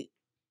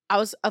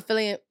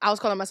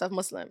calling myself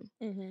Muslim.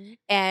 Mm-hmm.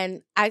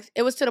 And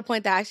it was to the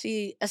point that I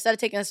started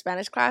taking a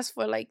Spanish class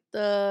for like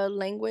the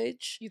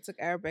language. You took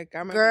Arabic.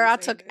 I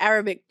took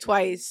Arabic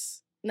twice.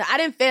 No, I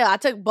didn't fail. I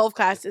took both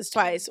classes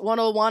twice,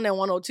 101 and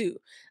 102.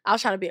 I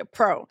was trying to be a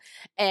pro.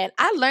 And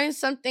I learned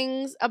some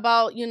things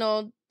about,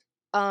 being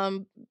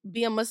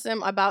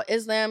Muslim, about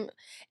Islam.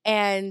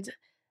 And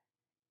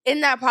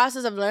in that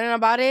process of learning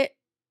about it,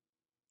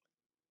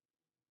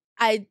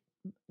 I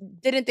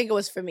didn't think it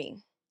was for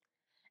me.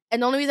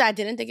 And the only reason I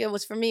didn't think it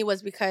was for me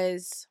was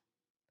because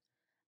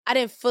I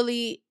didn't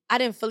fully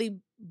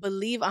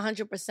believe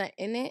 100%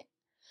 in it.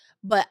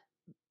 But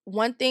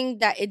one thing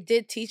that it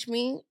did teach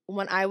me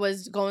when I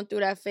was going through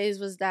that phase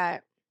was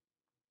that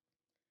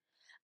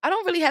I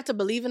don't really have to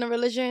believe in a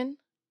religion,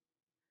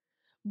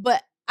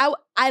 but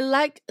I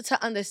like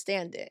to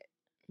understand it.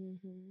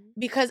 Mm-hmm.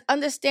 Because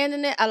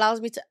understanding it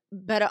allows me to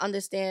better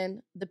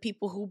understand the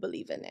people who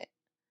believe in it.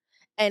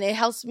 And it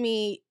helps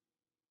me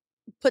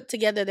put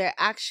together their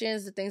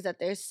actions, the things that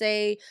they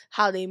say,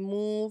 how they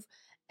move,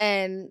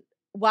 and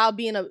while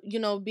being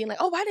like,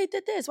 oh, why they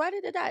did this? Why they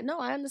did that? No,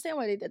 I understand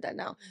why they did that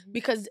now. Mm-hmm.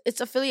 Because it's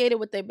affiliated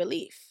with their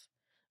belief,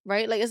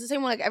 right? Like, it's the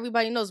same way, like,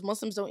 everybody knows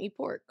Muslims don't eat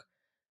pork,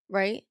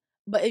 right?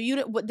 But if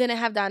you didn't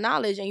have that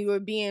knowledge and you were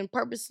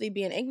purposely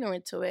being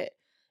ignorant to it,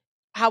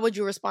 how would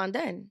you respond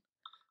then?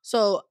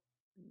 So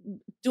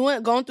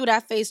going through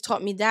that phase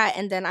taught me that.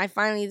 And then I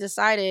finally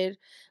decided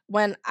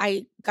when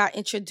I got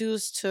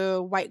introduced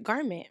to white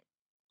garment,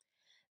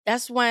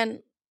 that's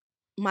when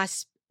my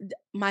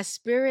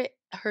spirit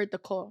heard the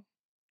call.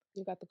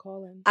 You got the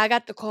call in. I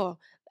got the call.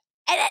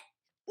 And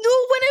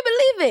you wouldn't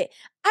believe it.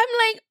 I'm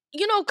like,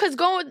 because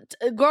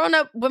growing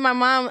up with my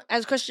mom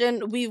as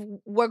Christian, we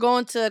were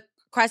going to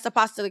Christ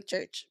Apostolic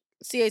Church,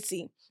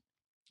 CAC.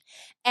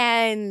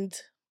 And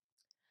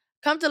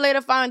come to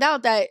later find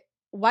out that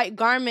white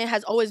garment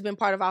has always been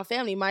part of our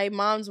family. My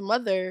mom's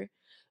mother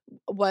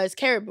was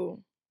Caribou.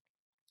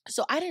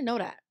 So I didn't know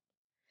that.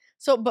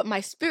 So, but my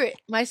spirit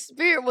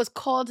was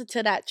called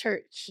to that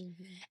church.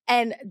 Mm-hmm.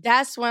 And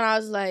that's when I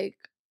was like,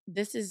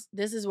 this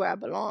is where I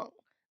belong.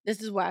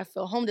 This is where I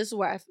feel home. This is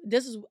where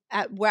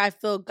I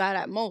feel God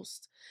at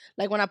most.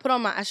 Like when I put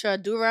on my Asher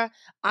Adura,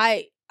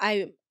 I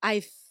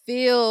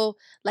feel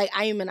like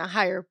I am in a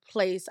higher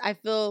place. I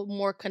feel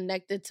more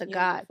connected to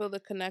God. I feel the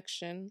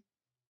connection.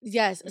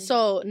 Yes.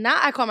 So now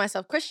I call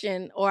myself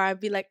Christian, or I'd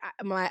be like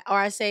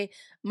I say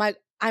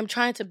I'm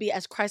trying to be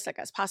as Christ-like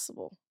as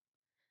possible.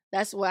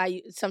 That's what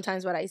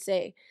sometimes what I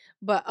say.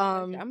 But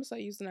I'm gonna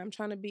start using it. I'm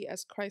trying to be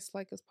as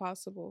Christ-like as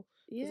possible.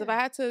 Because if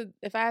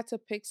I had to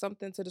pick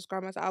something to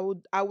describe myself,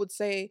 I would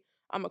say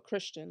I'm a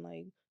Christian.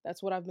 Like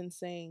that's what I've been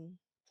saying.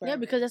 Yeah,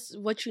 because that's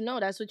what you know.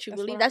 That's what you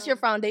believe. That's your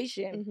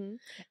foundation.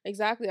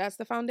 Exactly. That's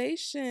the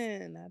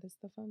foundation. That is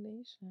the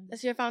foundation.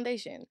 That's your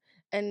foundation.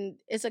 And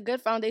it's a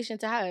good foundation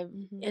to have.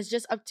 It's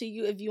just up to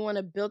you if you want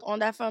to build on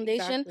that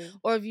foundation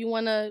or if you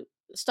want to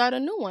start a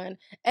new one.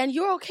 And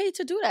you're okay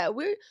to do that.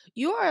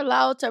 You are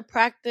allowed to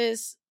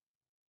practice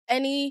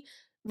any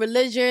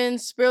religion,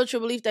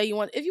 spiritual belief that you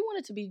want. If you want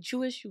it to be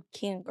Jewish, you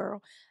can,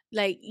 girl.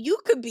 Like, you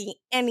could be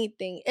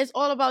anything. It's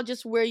all about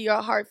just where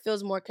your heart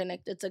feels more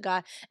connected to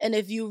God. And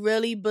if you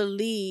really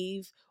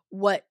believe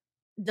what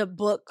the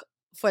book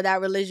for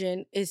that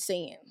religion is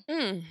saying.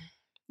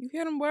 You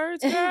hear them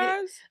words,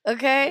 guys?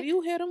 Okay?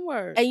 You hear them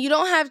words. And you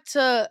don't have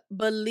to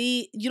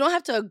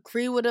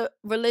agree with a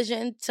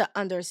religion to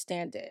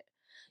understand it.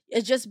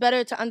 It's just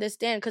better to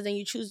understand because then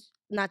you choose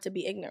not to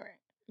be ignorant.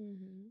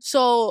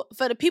 So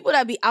for the people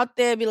that be out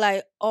there be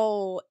like,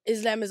 oh,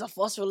 Islam is a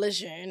false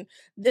religion,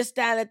 this,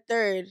 that, and the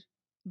third,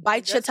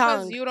 bite your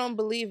tongue. Because you don't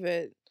believe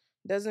it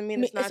doesn't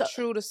mean it's not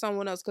true to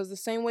someone else. Because the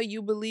same way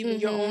you believe in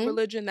your own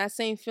religion, that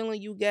same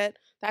feeling you get,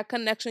 that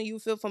connection you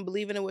feel from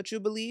believing in what you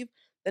believe,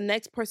 the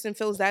next person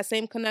feels that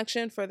same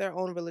connection for their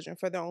own religion,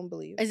 for their own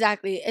belief.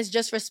 Exactly. It's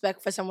just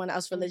respect for someone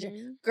else's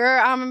religion.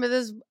 Girl, I remember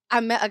this. I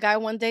met a guy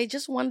one day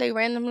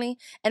randomly,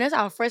 and it's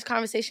our first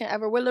conversation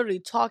ever. We're literally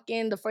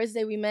talking the first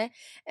day we met,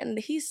 and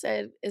he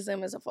said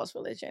Islam is a false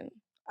religion.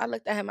 I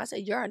looked at him. I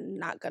said, you're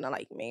not going to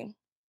like me.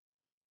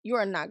 You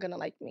are not going to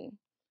like me.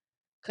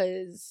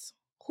 Because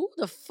who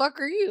the fuck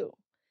are you?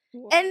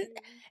 And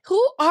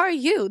who are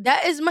you?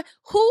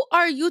 Who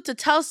are you to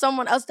tell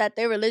someone else that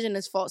their religion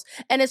is false?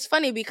 And it's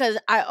funny because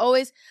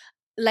I've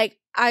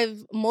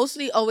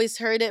mostly always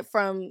heard it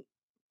from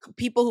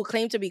people who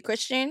claim to be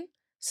Christian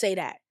say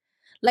that.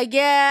 Like,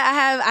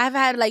 yeah, I've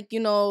had like, you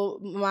know,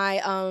 my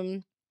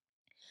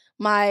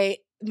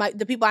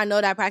the people I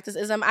know that practice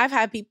Islam, I've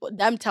had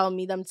them tell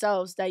me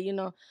themselves that, you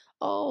know,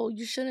 oh,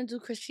 you shouldn't do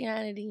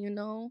Christianity, you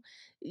know,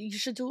 you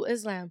should do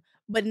Islam.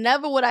 But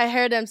never would I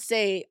hear them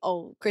say,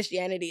 oh,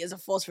 Christianity is a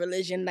false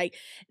religion. Like,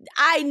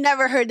 I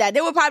never heard that.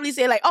 They would probably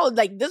say like, oh,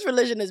 like this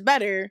religion is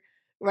better,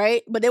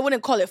 right? But they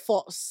wouldn't call it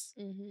false.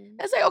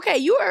 It's like, okay,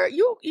 you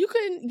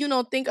can, you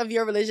know, think of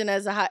your religion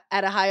as at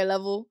a higher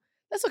level.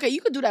 That's okay.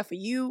 You could do that for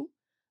you,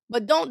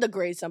 but don't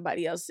degrade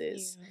somebody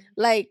else's.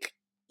 Like,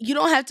 you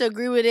don't have to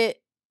agree with it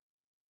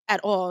at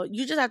all.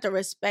 You just have to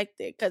respect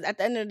it. Because at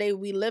the end of the day,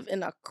 we live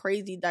in a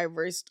crazy,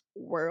 diverse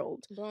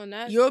world. Bro,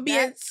 you'll be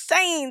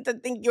insane to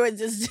think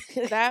yours is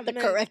the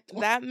correct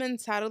one. That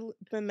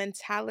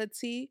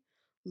mentality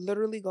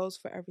literally goes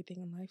for everything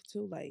in life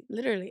too. Like,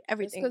 literally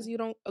everything. Just because you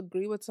don't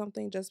agree with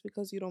something, just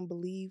because you don't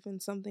believe in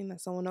something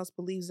that someone else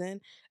believes in,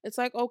 it's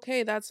like,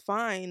 okay, that's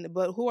fine,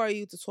 but who are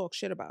you to talk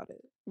shit about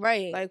it?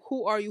 Right. Like,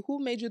 who are you?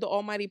 Who made you the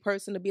almighty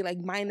person to be like,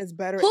 mine is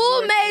better?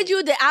 Who made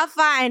you the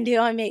Alpha and the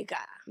Omega?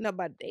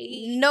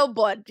 Nobody.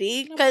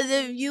 Because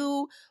if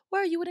you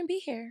were, you wouldn't be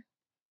here.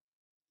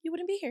 You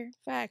wouldn't be here.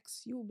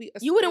 Facts. You would be a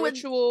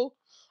spiritual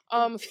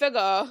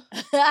figure,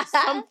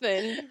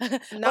 something,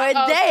 or a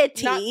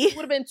deity. You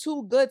would have been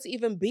too good to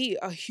even be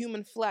a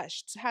human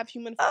flesh, to have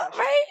human flesh.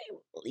 Right?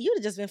 You'd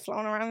have just been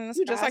floating around in the sky.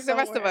 You just like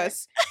somewhere. The rest of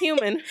us,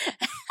 human.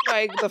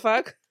 Like, the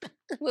fuck?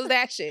 What's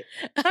that shit?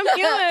 I'm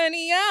human,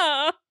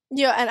 yeah.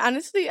 Yeah, and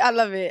honestly, I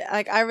love it.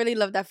 Like, I really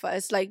love that for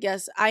us. Like,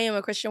 yes, I am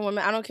a Christian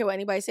woman. I don't care what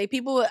anybody say.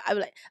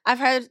 I've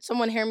heard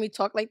someone hear me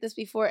talk like this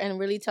before and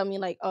really tell me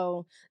like,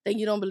 oh, then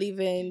you don't believe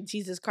in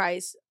Jesus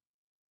Christ.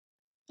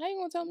 How you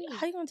gonna tell me?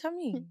 How you gonna tell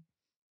me?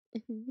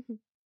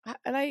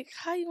 Like,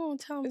 how you gonna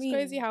tell me? It's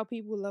crazy how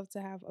people love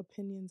to have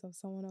opinions of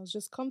someone else.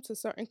 Just come to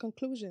certain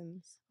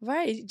conclusions.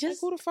 Right.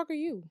 Just like, who the fuck are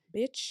you,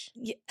 bitch?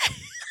 Yeah.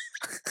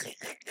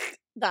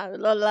 That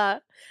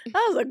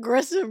was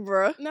aggressive,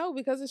 bro. No,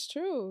 because it's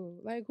true.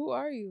 Like, who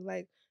are you?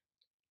 Like,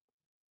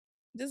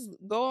 just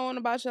go on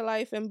about your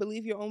life and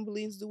believe your own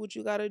beliefs. Do what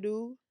you gotta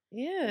do.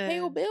 Yeah. Pay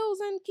your bills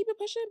and keep it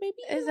pushing, baby.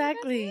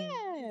 Exactly.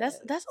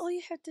 That's all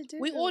you have to do.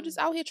 We all just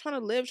out here trying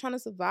to live, trying to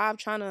survive,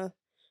 trying to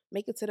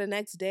make it to the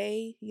next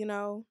day, you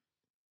know.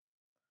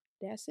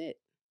 That's it.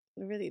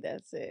 Really,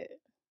 that's it.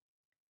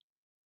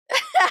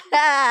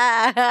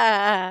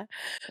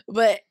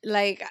 But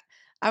like,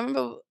 I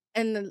remember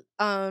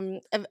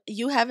if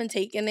you haven't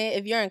taken it,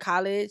 if you're in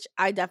college,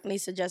 I definitely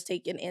suggest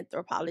taking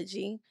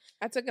anthropology.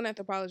 I took an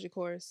anthropology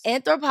course.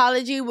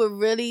 Anthropology would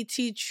really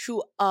teach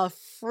you a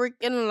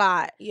freaking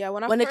lot. Yeah,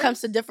 when it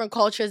comes to different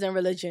cultures and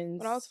religions.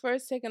 When I was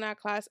first taking that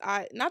class,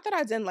 not that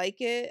I didn't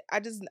like it, I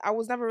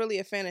was never really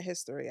a fan of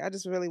history. I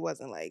just really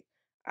wasn't like,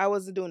 I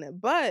wasn't doing it.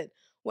 But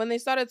when they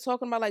started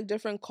talking about like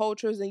different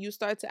cultures and you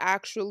start to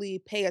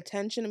actually pay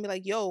attention and be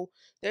like, yo,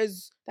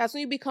 that's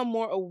when you become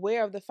more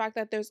aware of the fact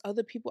that there's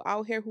other people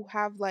out here who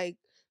have like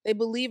They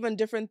believe in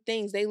different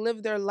things. They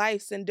live their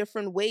lives in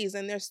different ways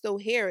and they're still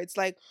here. It's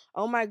like,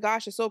 oh my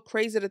gosh, it's so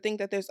crazy to think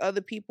that there's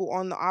other people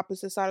on the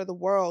opposite side of the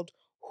world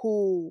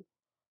who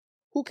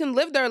can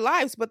live their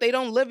lives, but they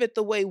don't live it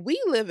the way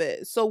we live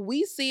it. So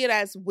we see it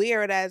as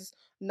weird, as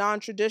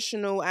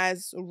non-traditional,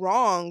 as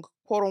wrong,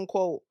 quote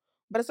unquote.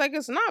 But it's like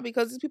it's not,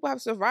 because these people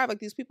have survived. Like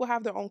these people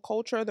have their own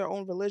culture, their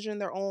own religion,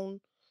 their own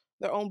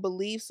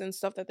beliefs and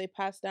stuff that they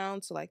pass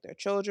down to like their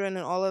children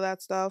and all of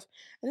that stuff.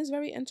 And it's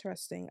very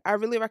interesting. I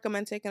really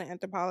recommend taking an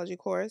anthropology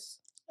course.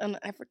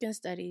 African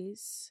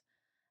studies,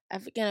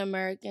 African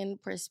American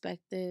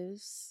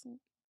perspectives.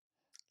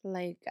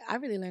 Like, I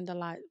really learned a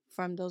lot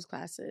from those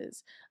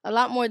classes. A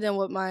lot more than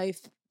what my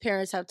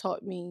parents have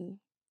taught me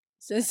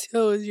since I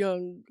was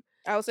young.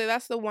 I would say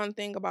that's the one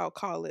thing about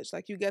college.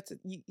 Like you get to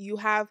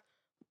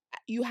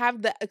you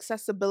have the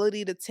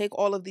accessibility to take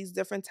all of these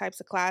different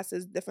types of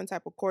classes, different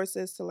type of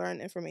courses to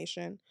learn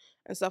information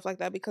and stuff like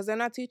that, because they're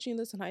not teaching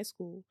this in high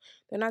school.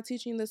 They're not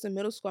teaching this in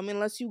middle school. I mean,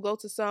 unless you go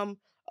to some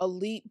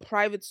elite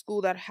private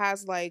school that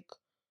has like,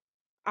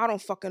 I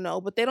don't fucking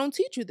know, but they don't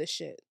teach you this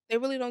shit. They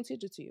really don't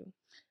teach it to you.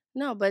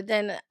 No, but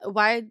then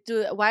why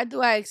do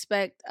I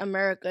expect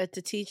America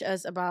to teach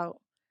us about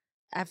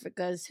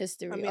Africa's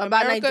history,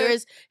 about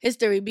Nigeria's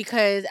history?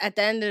 Because at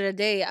the end of the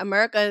day,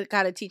 America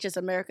got to teach us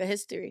America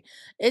history.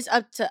 It's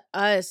up to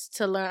us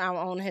to learn our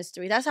own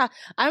history. That's how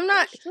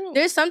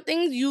there's some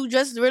things you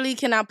just really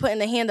cannot put in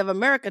the hand of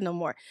America no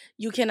more.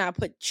 You cannot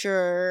put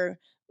your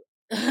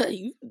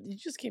you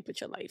just can't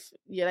put your life.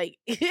 You're like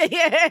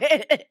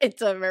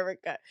into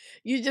America.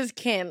 You just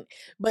can't.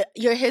 But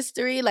your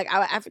history, like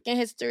our African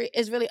history,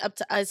 is really up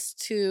to us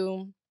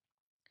to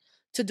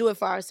do it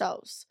for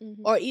ourselves.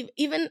 Mm-hmm. Or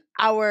even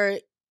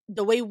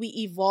the way we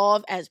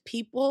evolve as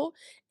people,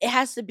 it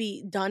has to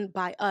be done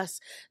by us.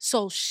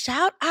 So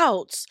shout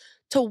outs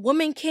to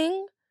Woman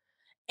King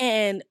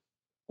and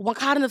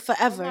Wakanda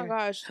Forever. Oh my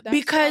gosh, that's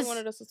because what I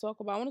wanted us to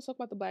talk about. I want to talk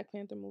about the Black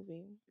Panther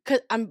movie. Cause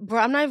I'm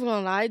not even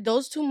gonna lie.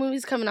 Those two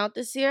movies coming out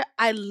this year,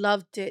 I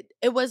loved it.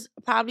 It was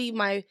probably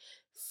my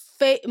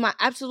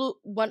absolute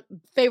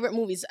favorite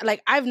movies.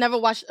 Like, I've never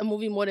watched a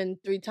movie more than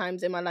 3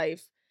 times in my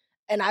life.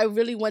 And I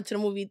really went to the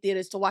movie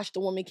theaters to watch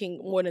The Woman King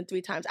more than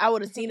 3 times. I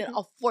would have seen it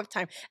a 4th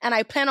time. And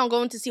I plan on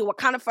going to see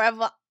Wakanda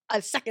Forever a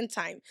 2nd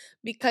time.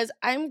 Because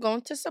I'm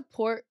going to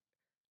support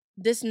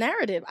this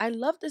narrative. I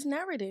love this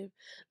narrative.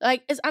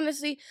 Like, it's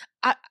honestly,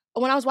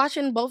 when I was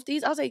watching both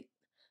these, I was like,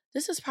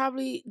 this is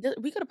probably,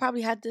 we could have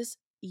probably had this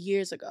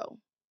years ago.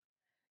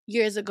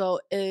 Years ago,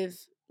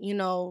 if,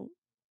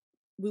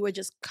 we were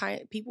just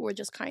people were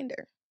just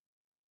kinder.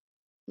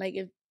 Like,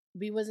 if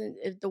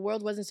the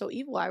world wasn't so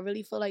evil, I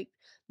really feel like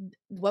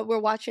what we're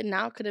watching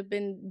now could have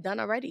been done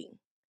already.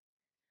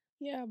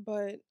 Yeah,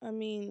 but I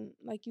mean,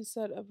 like you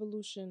said,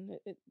 evolution,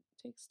 it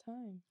takes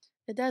time.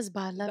 It does,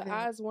 but I love it. The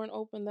eyes weren't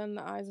open then,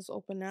 the eyes is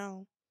open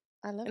now.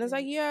 I love it. And it's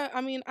like, yeah,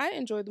 I mean, I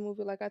enjoyed the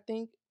movie. Like,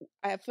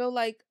 I feel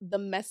like the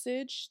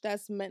message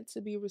that's meant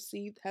to be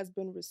received has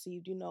been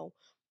received,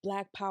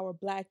 Black power,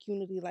 Black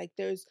unity. Like,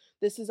 this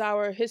is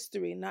our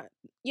history.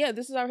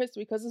 This is our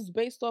history because it's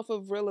based off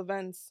of real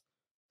events,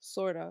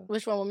 sort of.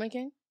 Which one, Woman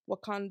King?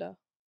 Wakanda.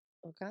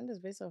 Wakanda's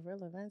based off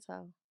real events,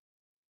 how?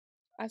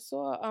 I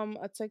saw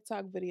a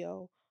TikTok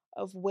video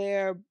of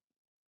where,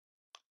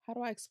 how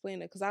do I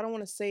explain it? Because I don't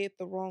want to say it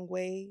the wrong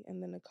way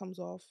and then it comes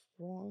off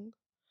wrong.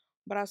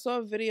 But I saw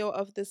a video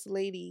of this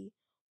lady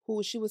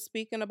who she was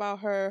speaking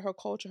about her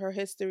culture, her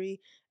history,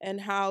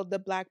 and how the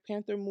Black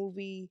Panther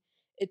movie,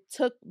 it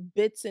took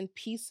bits and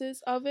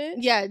pieces of it.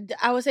 Yeah,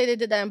 I would say they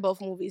did that in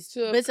both movies.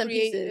 To bits create and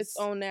pieces. Its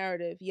own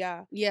narrative.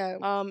 Yeah. Yeah.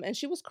 And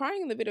she was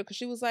crying in the video because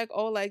she was like,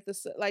 oh, like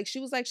this, like she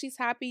was like, she's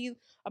happy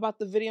about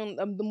the video,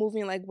 the movie,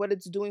 and like what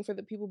it's doing for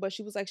the people, but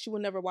she was like, she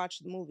will never watch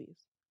the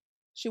movies.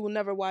 She will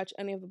never watch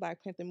any of the Black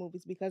Panther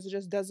movies because it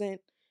just doesn't.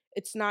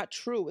 It's not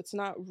true. It's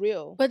not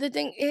real. But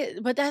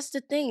that's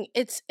the thing.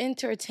 It's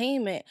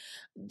entertainment.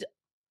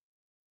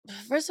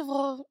 First of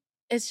all,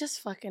 it's just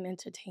fucking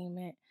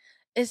entertainment.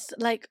 It's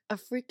like a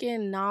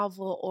freaking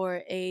novel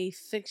or a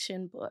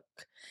fiction book.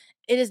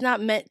 It is not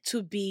meant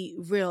to be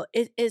real.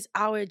 It is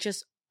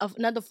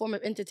another form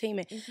of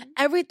entertainment. Mm-hmm.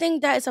 Everything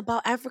that is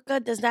about Africa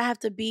does not have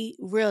to be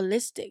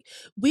realistic.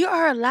 We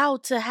are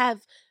allowed to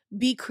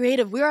be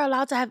creative. We are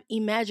allowed to have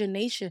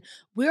imagination.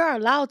 We are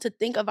allowed to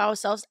think of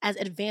ourselves as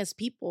advanced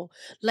people.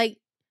 Like,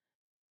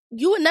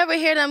 you would never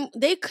hear them.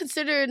 They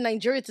consider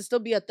Nigeria to still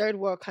be a 3rd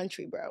world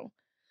country, bro.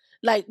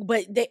 Like,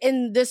 but they,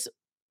 in this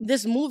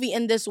movie,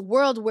 in this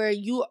world where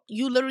you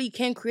literally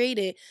can create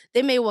it,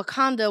 they made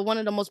Wakanda one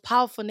of the most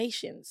powerful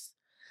nations.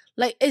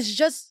 Like, it's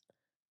just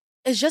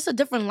a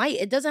different light.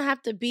 It doesn't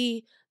have to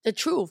be the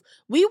truth.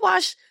 We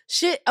watch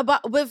shit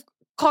with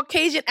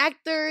Caucasian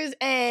actors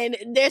and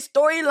their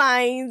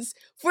storylines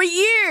for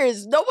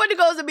years. Nobody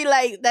goes to be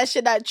like, that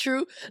shit not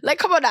true. Like,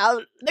 come on now.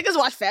 Niggas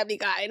watch Family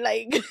Guy.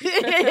 Like,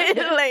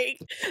 like,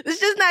 it's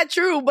just not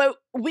true, but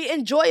we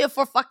enjoy it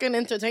for fucking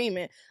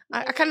entertainment.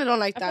 I kind of don't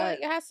like that. I feel like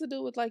it has to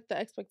do with like the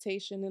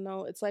expectation,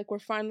 It's like we're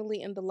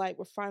finally in the light.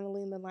 We're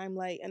finally in the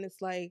limelight. And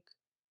it's like,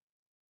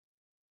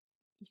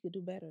 you could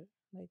do better.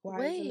 Like,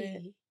 why isn't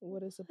it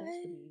what it's supposed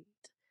to be?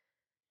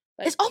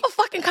 Like, it's off a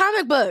fucking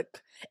comic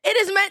book. It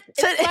is meant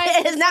to.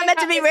 It's not meant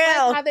to be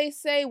real. Like how they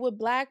say with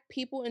Black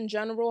people in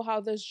general,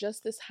 how there's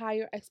just this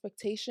higher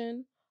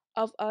expectation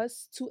of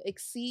us to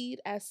exceed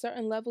at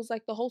certain levels.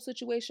 Like the whole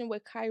situation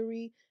with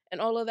Kyrie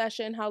and all of that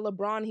shit, and how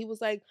LeBron, he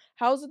was like,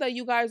 "How is it that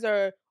you guys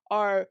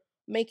are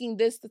making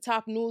this the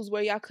top news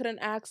where y'all couldn't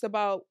ask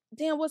about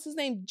what's his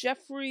name,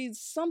 Jeffrey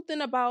something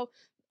about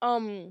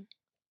I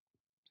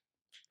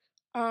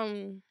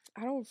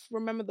don't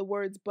remember the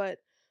words, but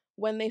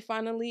when they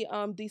finally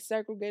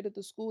desegregated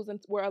the schools and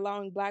were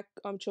allowing Black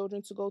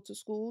children to go to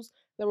schools,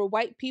 there were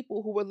white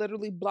people who were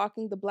literally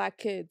blocking the Black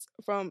kids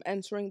from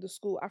entering the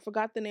school. I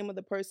forgot the name of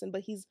the person,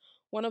 but he's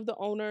one of the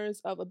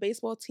owners of a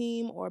baseball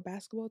team or a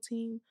basketball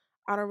team.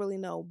 I don't really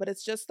know, but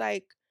it's just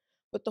like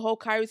with the whole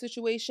Kyrie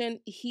situation,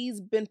 he's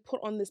been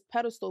put on this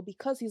pedestal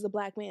because he's a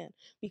Black man,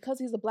 because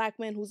he's a Black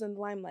man who's in the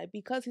limelight,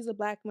 because he's a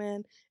Black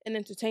man in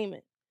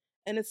entertainment.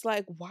 And it's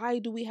like, why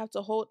do we have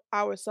to hold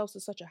ourselves to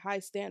such a high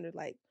standard?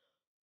 Like,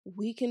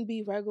 we can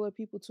be regular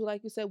people too.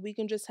 Like you said, we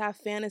can just have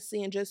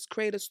fantasy and just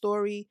create a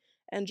story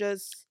and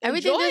just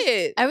enjoy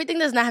it. Everything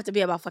does not have to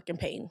be about fucking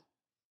pain.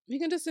 We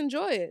can just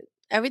enjoy it.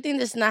 Everything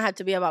does not have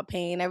to be about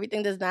pain.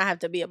 Everything does not have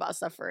to be about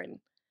suffering.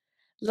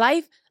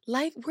 Life,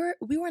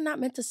 we were not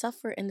meant to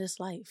suffer in this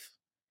life.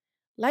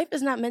 Life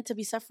is not meant to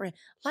be suffering.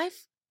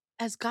 Life,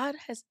 as God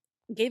has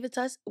gave it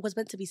to us, was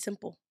meant to be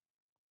simple.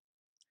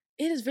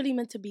 It is really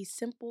meant to be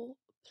simple,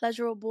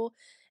 pleasurable,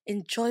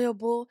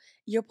 enjoyable.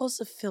 You're supposed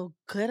to feel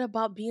good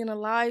about being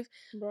alive.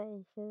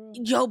 Bro, for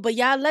real. Yo, but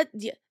y'all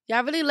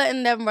really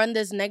letting them run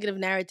this negative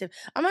narrative.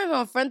 I'm not even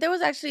on front. There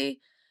was actually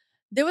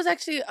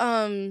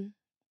an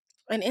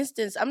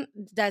instance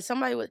that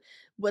somebody would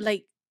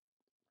like,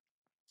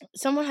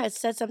 someone had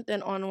said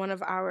something on one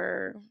of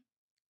our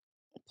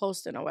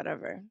posting or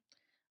whatever.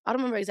 I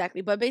don't remember exactly,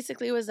 but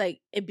basically it was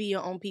like, it be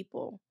your own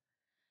people.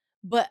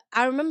 But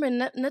I remember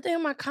nothing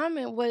in my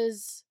comment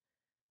was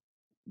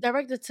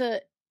directed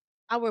to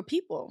our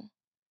people.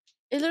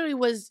 It literally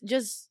was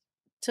just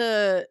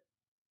to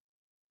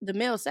the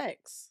male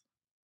sex.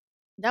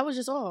 That was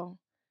just all.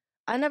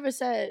 I never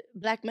said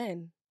Black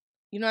men.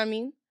 You know what I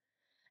mean?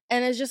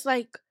 And it's just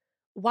like,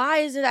 why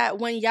is it that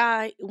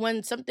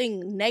when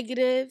something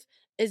negative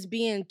is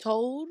being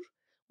told,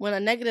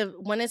 when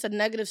it's a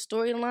negative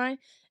storyline,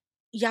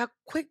 y'all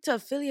quick to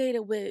affiliate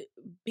it with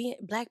being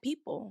Black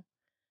people?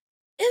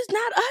 It's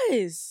not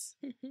us.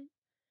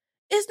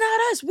 It's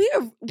not us. We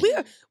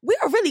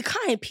are really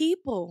kind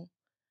people.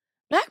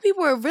 Black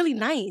people are really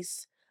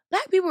nice.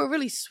 Black people are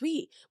really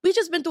sweet. We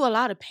just been through a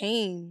lot of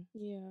pain.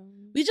 Yeah.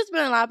 We just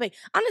been in a lot of pain.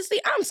 Honestly,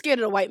 I'm scared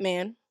of the white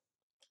man.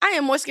 I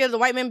am more scared of the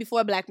white man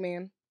before a Black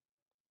man.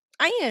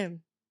 I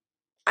am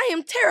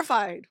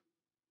terrified.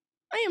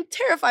 I am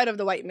terrified of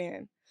the white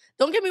man.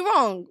 Don't get me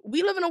wrong.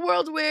 We live in a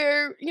world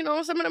where,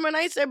 some of them are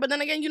nicer, but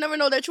then again, you never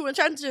know their true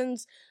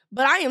intentions.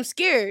 But I am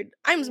scared.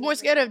 I'm more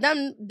scared of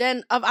them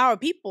than of our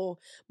people.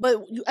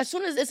 But as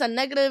soon as it's a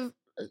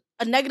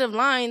negative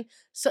line,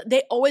 so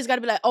they always got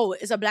to be like, oh,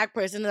 it's a Black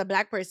person, it's a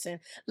Black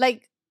person.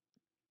 Like,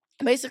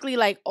 basically,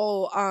 like,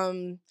 oh,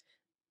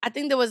 I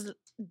think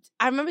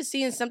I remember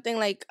seeing something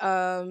like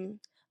the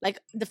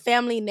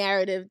family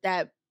narrative,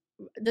 that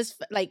this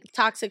like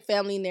toxic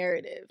family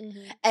narrative,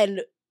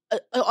 and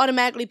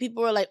automatically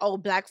people were like, oh,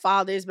 Black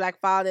fathers.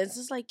 It's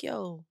just like,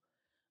 yo,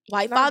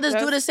 white fathers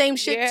do the same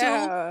shit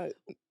too.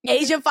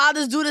 Asian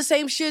fathers do the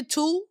same shit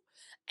too.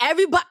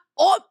 Everybody,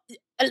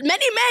 many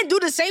men do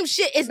the same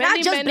shit. It's not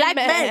just Black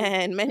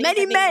men.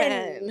 Many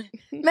men.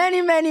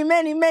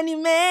 Many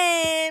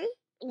men.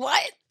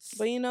 What?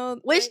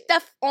 But wish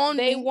stuff on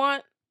they me.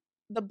 Want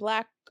the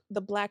black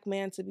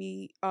man to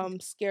be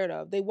scared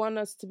of. They want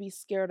us to be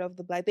scared of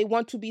the Black. They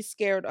want to be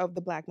scared of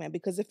the Black man,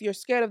 because if you're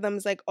scared of them,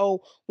 it's like,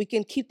 oh, we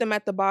can keep them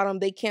at the bottom.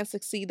 They can't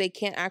succeed. They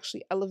can't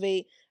actually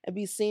elevate and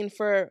be seen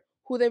for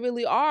who they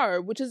really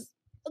are, which is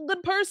a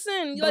good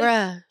person.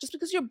 Like, just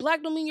because you're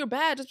Black don't mean you're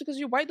bad. Just because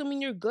you're white don't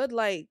mean you're good.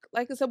 Like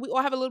I said, we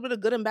all have a little bit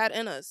of good and bad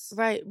in us.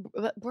 Right.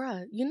 But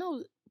bruh,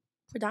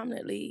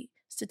 predominantly,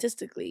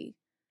 statistically,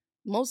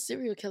 most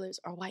serial killers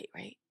are white,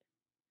 right?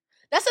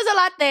 That says a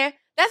lot there.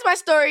 That's my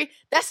story.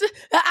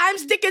 I'm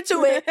sticking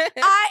to it.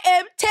 I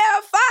am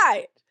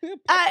terrified.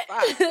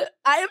 I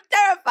am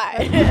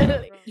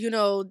terrified.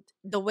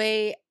 The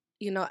way,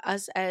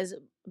 us as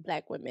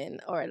Black women,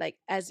 or like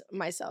as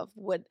myself,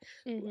 would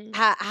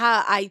how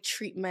I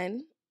treat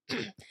men.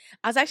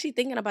 I was actually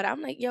thinking about it.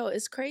 I'm like, yo,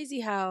 it's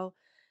crazy how,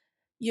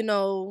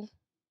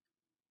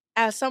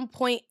 at some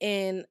point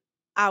in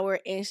our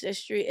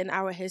ancestry, in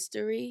our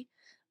history,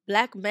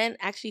 Black men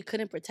actually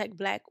couldn't protect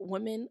Black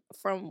women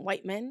from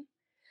white men.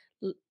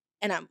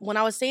 And when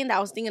I was saying that, I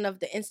was thinking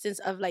of the instance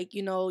of, like,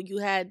 you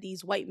had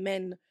these white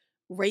men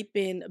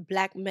raping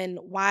Black men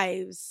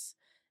wives,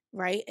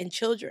 right, and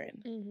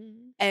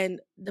children.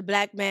 And the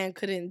Black man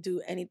couldn't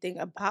do anything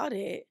about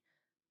it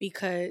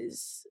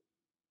because,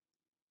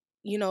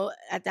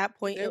 at that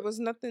point, there was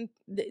nothing.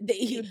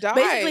 You died.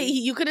 Basically,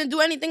 you couldn't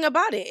do anything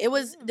about it. It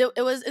was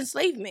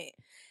enslavement.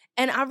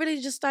 And I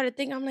really just started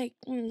thinking, I'm like,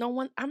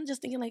 I'm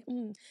just thinking like,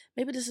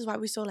 maybe this is why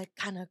we're so like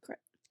kind of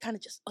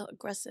just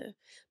aggressive,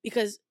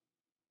 because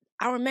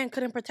our men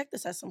couldn't protect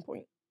us at some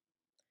point.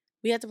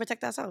 We had to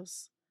protect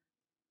ourselves.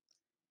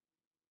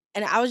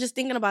 And I was just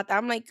thinking about that.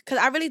 I'm like, because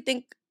I really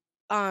think,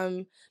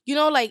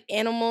 like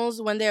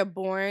animals when they're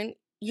born,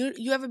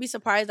 you ever be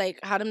surprised like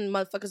how them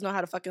motherfuckers know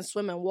how to fucking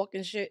swim and walk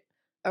and shit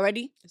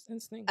already? It's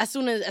instinct. As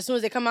soon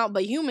as they come out,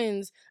 but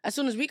humans, as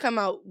soon as we come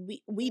out,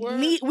 we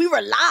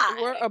rely.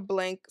 We're a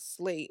blank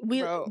slate.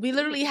 We bro. we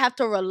literally have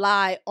to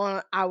rely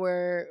on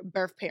our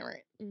birth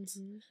parent.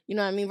 Mm-hmm. You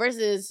know what I mean?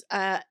 Versus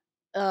an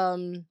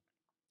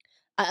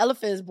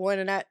elephant is born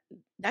and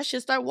that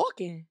shit start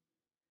walking.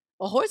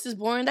 A horse is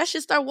born, that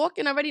shit start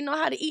walking, already know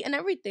how to eat and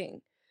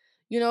everything.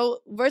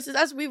 Versus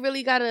us, we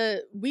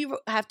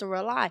have to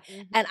rely.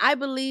 Mm-hmm. And I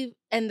believe,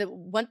 and the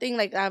one thing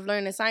like I've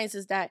learned in science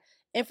is that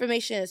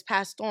information is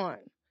passed on.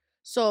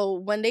 So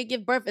when they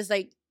give birth, it's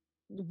like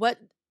what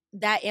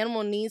that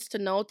animal needs to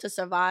know to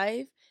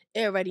survive,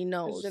 it already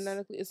knows.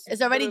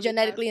 It's already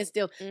genetically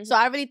instilled. Mm-hmm. So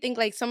I really think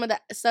like some of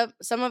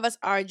us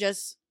are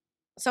just,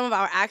 some of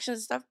our actions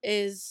and stuff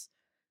is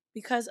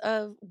because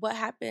of what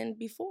happened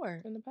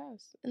before. In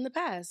the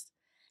past.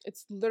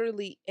 It's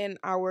literally in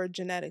our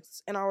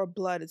genetics, in our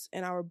blood, it's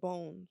in our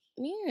bones.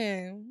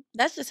 Yeah.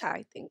 That's just how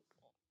I think.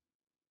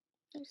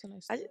 That's a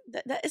nice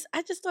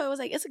I just thought it was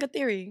like, it's a good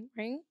theory,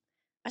 right?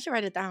 I should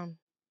write it down.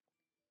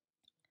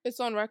 It's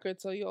on record,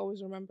 so you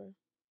always remember.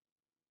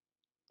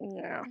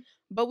 Yeah.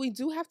 But we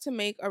do have to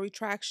make a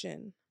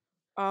retraction.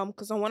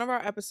 Because on one of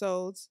our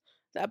episodes,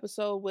 the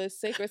episode with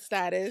Sacred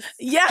Status.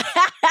 Yeah.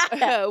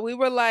 We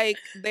were like,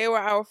 they were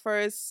our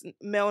first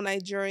male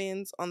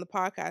Nigerians on the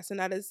podcast, and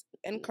that is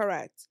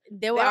incorrect.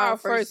 They were our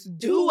first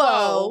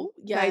duo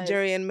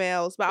Nigerian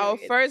males, but our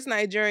first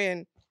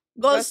Nigerian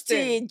goes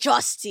to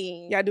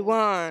Justin. Yeah, the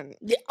one.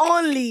 The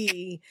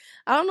only.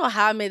 I don't know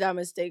how I made that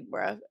mistake,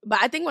 bro. But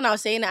I think when I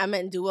was saying it, I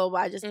meant duo,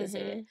 but I just didn't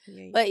say it.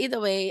 Yeah. But either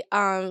way,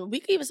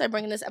 we could even start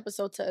bringing this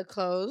episode to a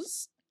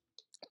close.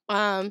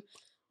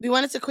 We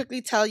wanted to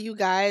quickly tell you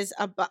guys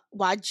about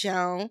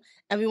Wajong,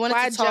 and we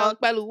wanted to talk.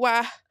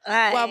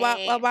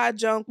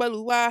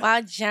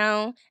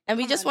 And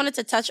we just wanted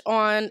to touch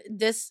on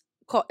this.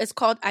 It's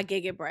called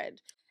Agege bread.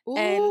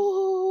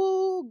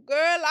 Ooh, girl,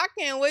 I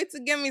can't wait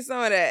to give me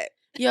some of that.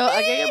 Yo,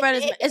 Agege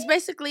bread is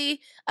basically,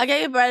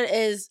 Agege bread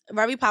is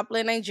very popular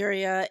in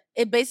Nigeria.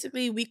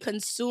 We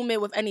consume it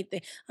with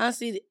anything.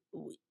 Honestly,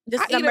 this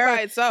is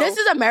America. This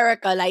is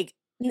America. Like,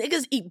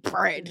 niggas eat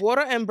bread.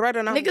 Water and bread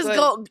are not niggas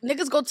good.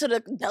 Niggas go to the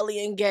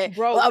deli and get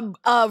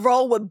a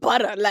roll with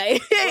butter.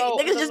 Like,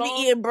 niggas just be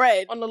eating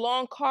bread. On the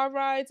long car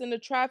rides in the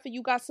traffic,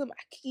 you got some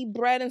ackee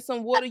bread and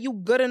some water. You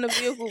good in the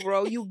vehicle,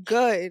 bro. You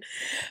good.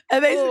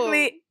 And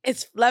basically,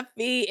 it's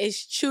fluffy,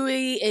 it's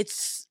chewy,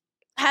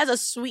 has a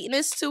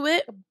sweetness to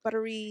it.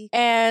 Buttery.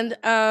 And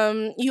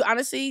you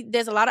honestly,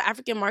 there's a lot of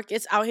African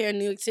markets out here in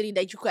New York City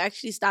that you could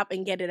actually stop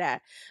and get it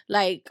at.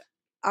 Like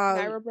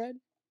Naira bread?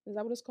 Is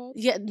that what it's called?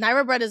 Yeah,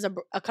 Naira bread is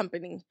a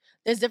company.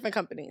 There's different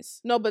companies.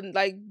 No, but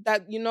like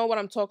that, you know what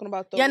I'm talking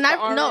about though. Yeah,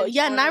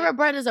 Naira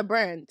bread is a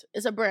brand.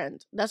 It's a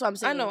brand. That's what I'm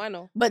saying. I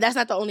know. But that's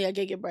not the only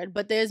Agege bread.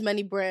 But there's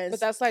many brands.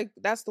 But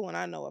that's the one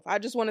I know of. I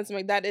just wanted to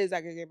make that is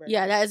Agege bread.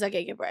 Yeah, that is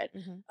Agege bread.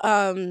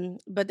 Mm-hmm.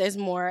 But there's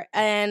more.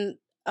 And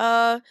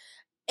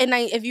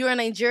if you're in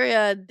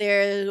Nigeria,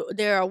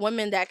 there are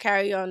women that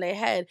carry on their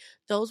head.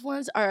 Those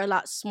ones are a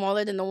lot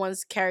smaller than the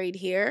ones carried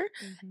here,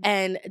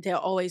 and they're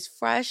always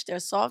fresh. They're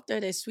softer.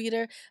 They're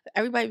sweeter.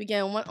 Everybody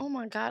began one. Oh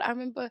my God! I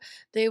remember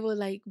they were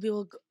like,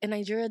 in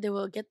Nigeria, they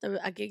will get the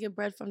Agege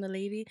bread from the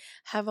lady,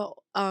 have a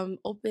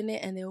open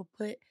it, and they will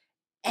put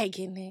egg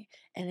in it,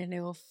 and then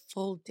they will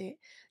fold it.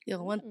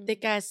 One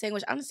thick ass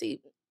sandwich. Honestly,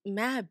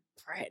 mad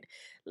bread.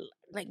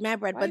 Like mad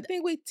bread. I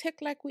think we tick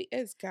like we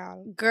is,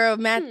 girl,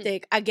 mad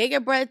thick.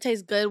 Agege bread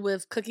tastes good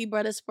with cookie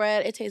butter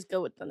spread. It tastes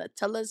good with the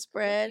Nutella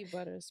spread. Cookie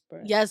butter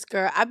spread. Yes,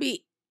 girl. I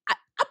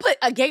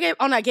put Agege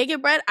on Agege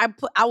bread.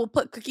 I will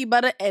put cookie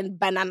butter and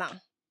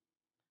banana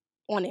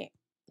on it,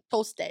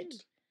 toasted.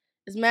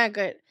 It's mad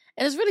good,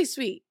 and it's really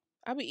sweet.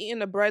 I be eating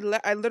the bread.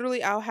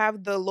 I'll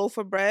have the loaf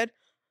of bread,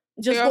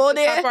 just go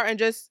there and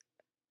just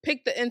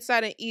pick the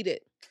inside and eat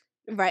it.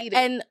 Right.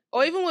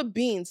 Or even with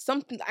beans,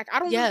 something like I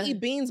don't really eat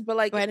beans, but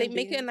like bread if they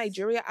make it in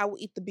Nigeria, I will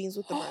eat the beans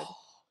with the bread.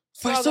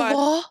 First of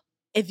all,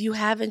 if you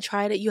haven't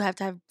tried it, you have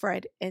to have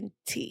bread and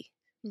tea.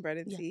 Bread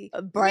and tea.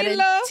 Bread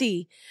and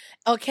tea.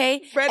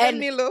 Okay? Bread and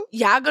Milo.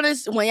 Y'all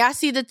when y'all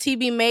see the tea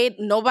be made,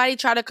 nobody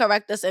try to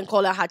correct us and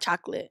call it hot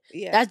chocolate.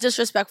 Yeah. That's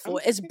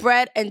disrespectful. It's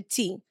bread and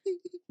tea.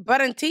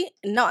 Bread and tea?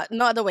 No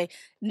other way.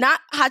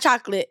 Not hot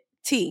chocolate.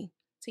 Tea.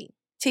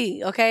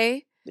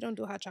 Okay? We don't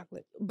do hot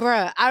chocolate.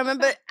 Bruh, I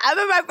remember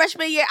my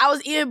freshman year, I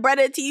was eating bread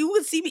and tea. You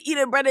would see me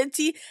eating bread and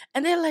tea.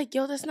 And they're like,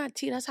 yo, that's not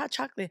tea, that's hot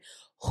chocolate.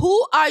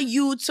 Who are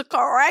you to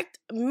correct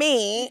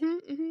me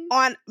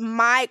on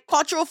my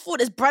cultural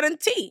food? It's bread and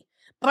tea.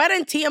 Bread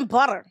and tea and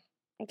butter.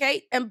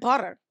 Okay? And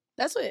butter.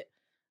 That's it.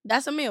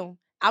 That's a meal.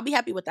 I'll be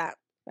happy with that.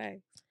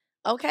 Right.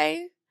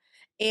 Okay?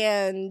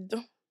 And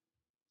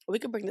we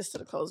could bring this to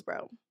the close,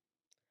 bro.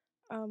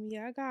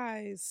 Yeah,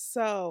 guys.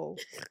 So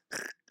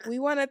we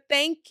want to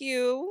thank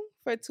you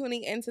for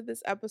tuning into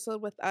this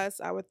episode with us,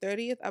 our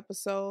 30th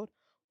episode,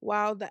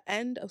 while the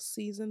end of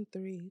season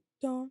 3.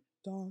 Dun,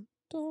 dun,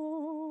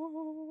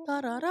 dun.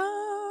 Da, da,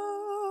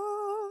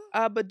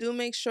 da. But do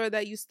make sure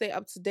that you stay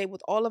up to date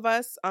with all of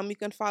us. You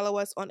can follow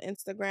us on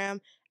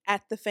Instagram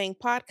at the FANG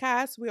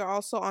Podcast. We are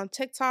also on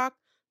TikTok,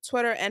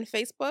 Twitter, and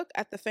Facebook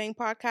at the FANG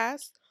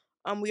Podcast.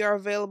 We are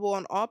available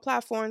on all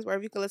platforms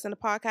wherever you can listen to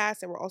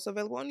podcasts, and we're also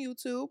available on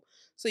YouTube,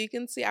 so you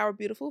can see our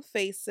beautiful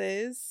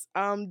faces.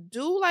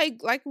 Do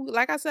like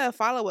I said,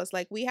 follow us.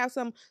 Like, we have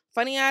some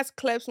funny ass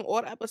clips from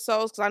all the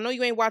episodes, because I know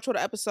you ain't watch all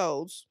the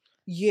episodes.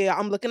 Yeah,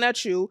 I'm looking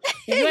at you.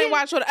 You ain't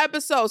watch all the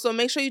episodes, so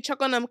make sure you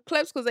check on them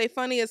clips, because they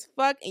funny as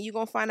fuck, and you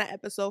gonna find that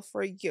episode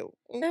for you.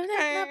 Okay?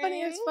 They're not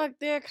funny as fuck.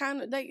 They're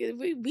kind of like they're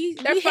we funny.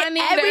 They're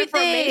They're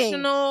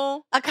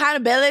informational.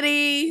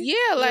 Accountability.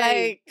 Yeah,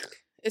 like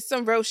it's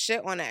some real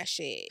shit on that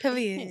shit.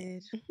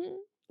 Period.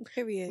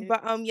 Period.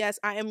 But yes,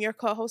 I am your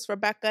co-host,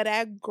 Rebecca,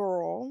 that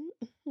girl.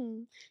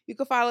 You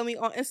can follow me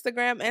on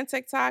Instagram and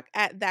TikTok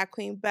at That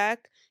Queen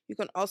Beck. You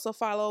can also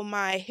follow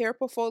my hair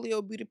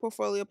portfolio, beauty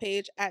portfolio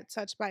page at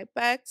Touch by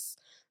Bex.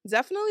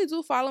 Definitely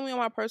do follow me on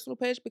my personal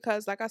page,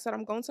 because like I said,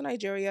 I'm going to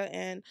Nigeria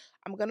and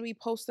I'm gonna be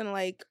posting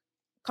like,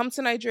 come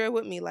to Nigeria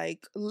with me,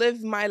 like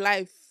live my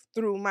life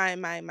through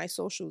my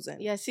socials.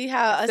 And see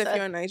how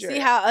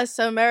us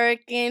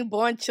American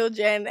born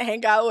children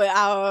hang out with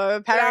our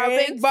parents, our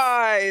big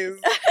boys.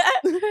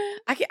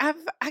 I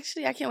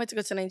can't wait to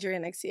go to Nigeria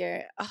next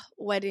year.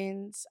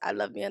 Weddings, I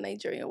love me a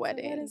Nigerian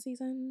wedding. Wedding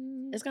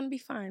season, it's gonna be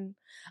fun.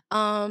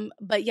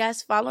 But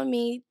yes, follow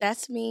me.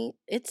 That's me.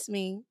 It's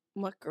me,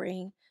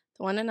 Mukri,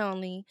 the one and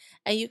only.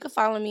 And you can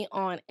follow me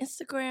on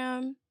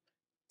Instagram,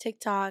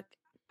 TikTok.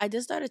 I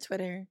just started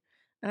Twitter.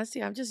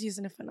 Honestly, I'm just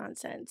using it for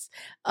nonsense.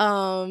 That's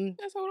how it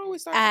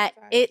always starts. At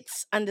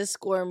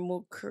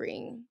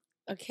its_Mukri.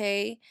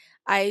 Okay?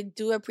 I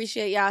do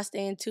appreciate y'all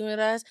staying tuned with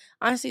us.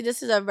 Honestly,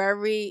 this is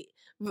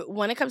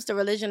when it comes to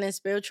religion and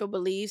spiritual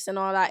beliefs and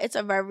all that, it's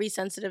a very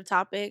sensitive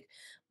topic.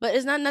 But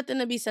it's not nothing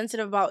to be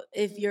sensitive about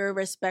if you're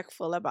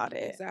respectful about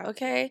it. Exactly.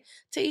 Okay?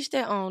 To each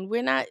their own.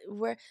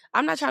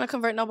 I'm not trying to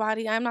convert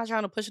nobody. I'm not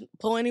trying to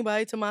pull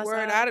anybody to my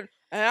side.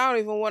 I don't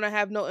even want to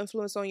have no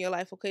influence on your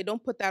life, okay?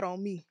 Don't put that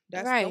on me.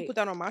 Don't put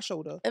that on my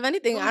shoulder. If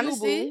anything,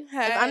 honestly,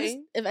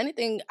 if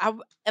anything,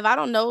 if I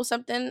don't know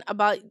something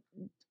about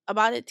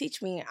it,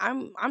 teach me.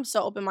 I'm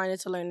so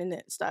open-minded to learning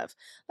it stuff.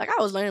 Like, I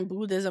was learning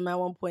Buddhism at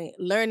one point,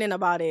 learning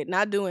about it,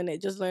 not doing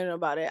it, just learning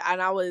about it. And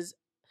I was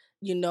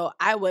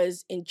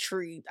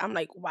intrigued. I'm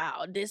like,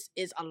 wow, this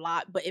is a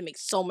lot, but it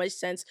makes so much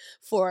sense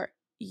for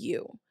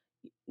you.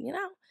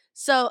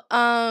 So,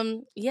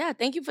 yeah,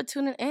 thank you for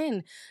tuning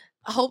in.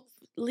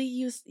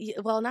 You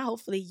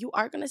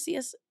are going to see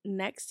us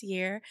next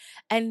year.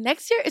 And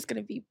next year is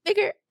going to be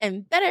bigger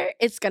and better.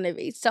 It's going to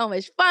be so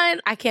much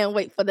fun. I can't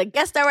wait for the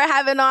guests that we're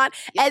having on.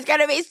 Yes. It's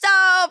going to be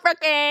so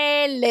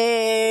freaking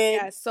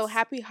lit. Yeah, so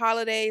happy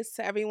holidays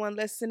to everyone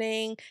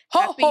listening.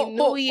 Happy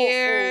New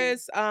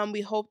Year's.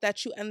 We hope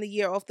that you end the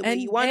year off the way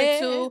you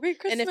wanted to.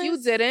 And if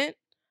you didn't,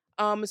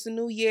 it's a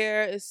new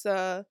year. It's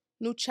a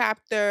new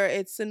chapter.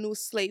 It's a new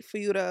slate for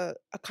you to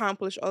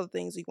accomplish all the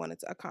things you wanted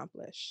to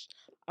accomplish.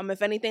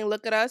 If anything,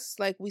 look at us.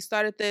 Like, we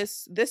started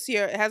this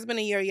year. It hasn't been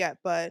a year yet,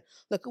 but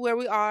look at where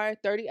we are.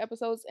 30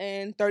 episodes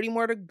in, 30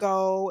 more to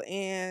go.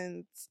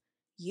 And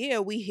yeah,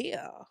 we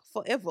here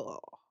forever.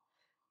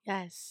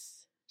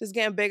 Yes. Just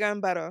getting bigger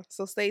and better.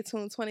 So stay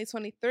tuned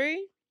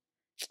 2023.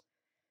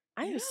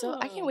 I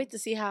can't wait to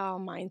see how our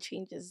mind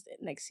changes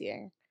next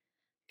year.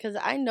 Because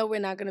I know we're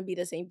not going to be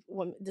the same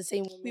woman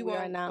we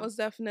are now. Most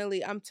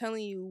definitely. I'm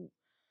telling you,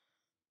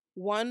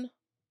 1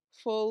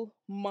 full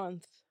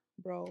month,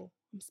 bro.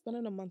 I'm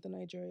spending a month in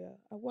Nigeria.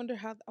 I wonder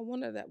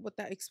what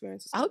that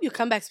experience is. I hope you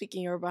come back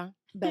speaking Yoruba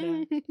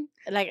better.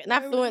 Like,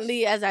 not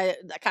fluently I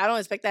don't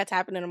expect that to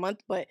happen in a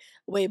month, but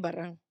way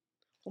better.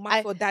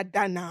 I for that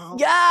now.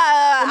 Yeah,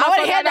 I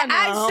want to hear the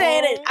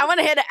accent. I want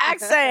to hear the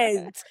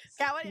accent.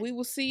 We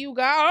will see you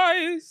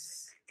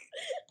guys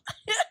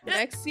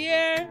next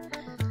year.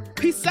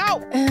 Peace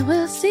out. And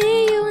we'll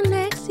see you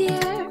next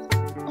year.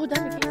 Oh,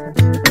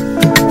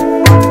 that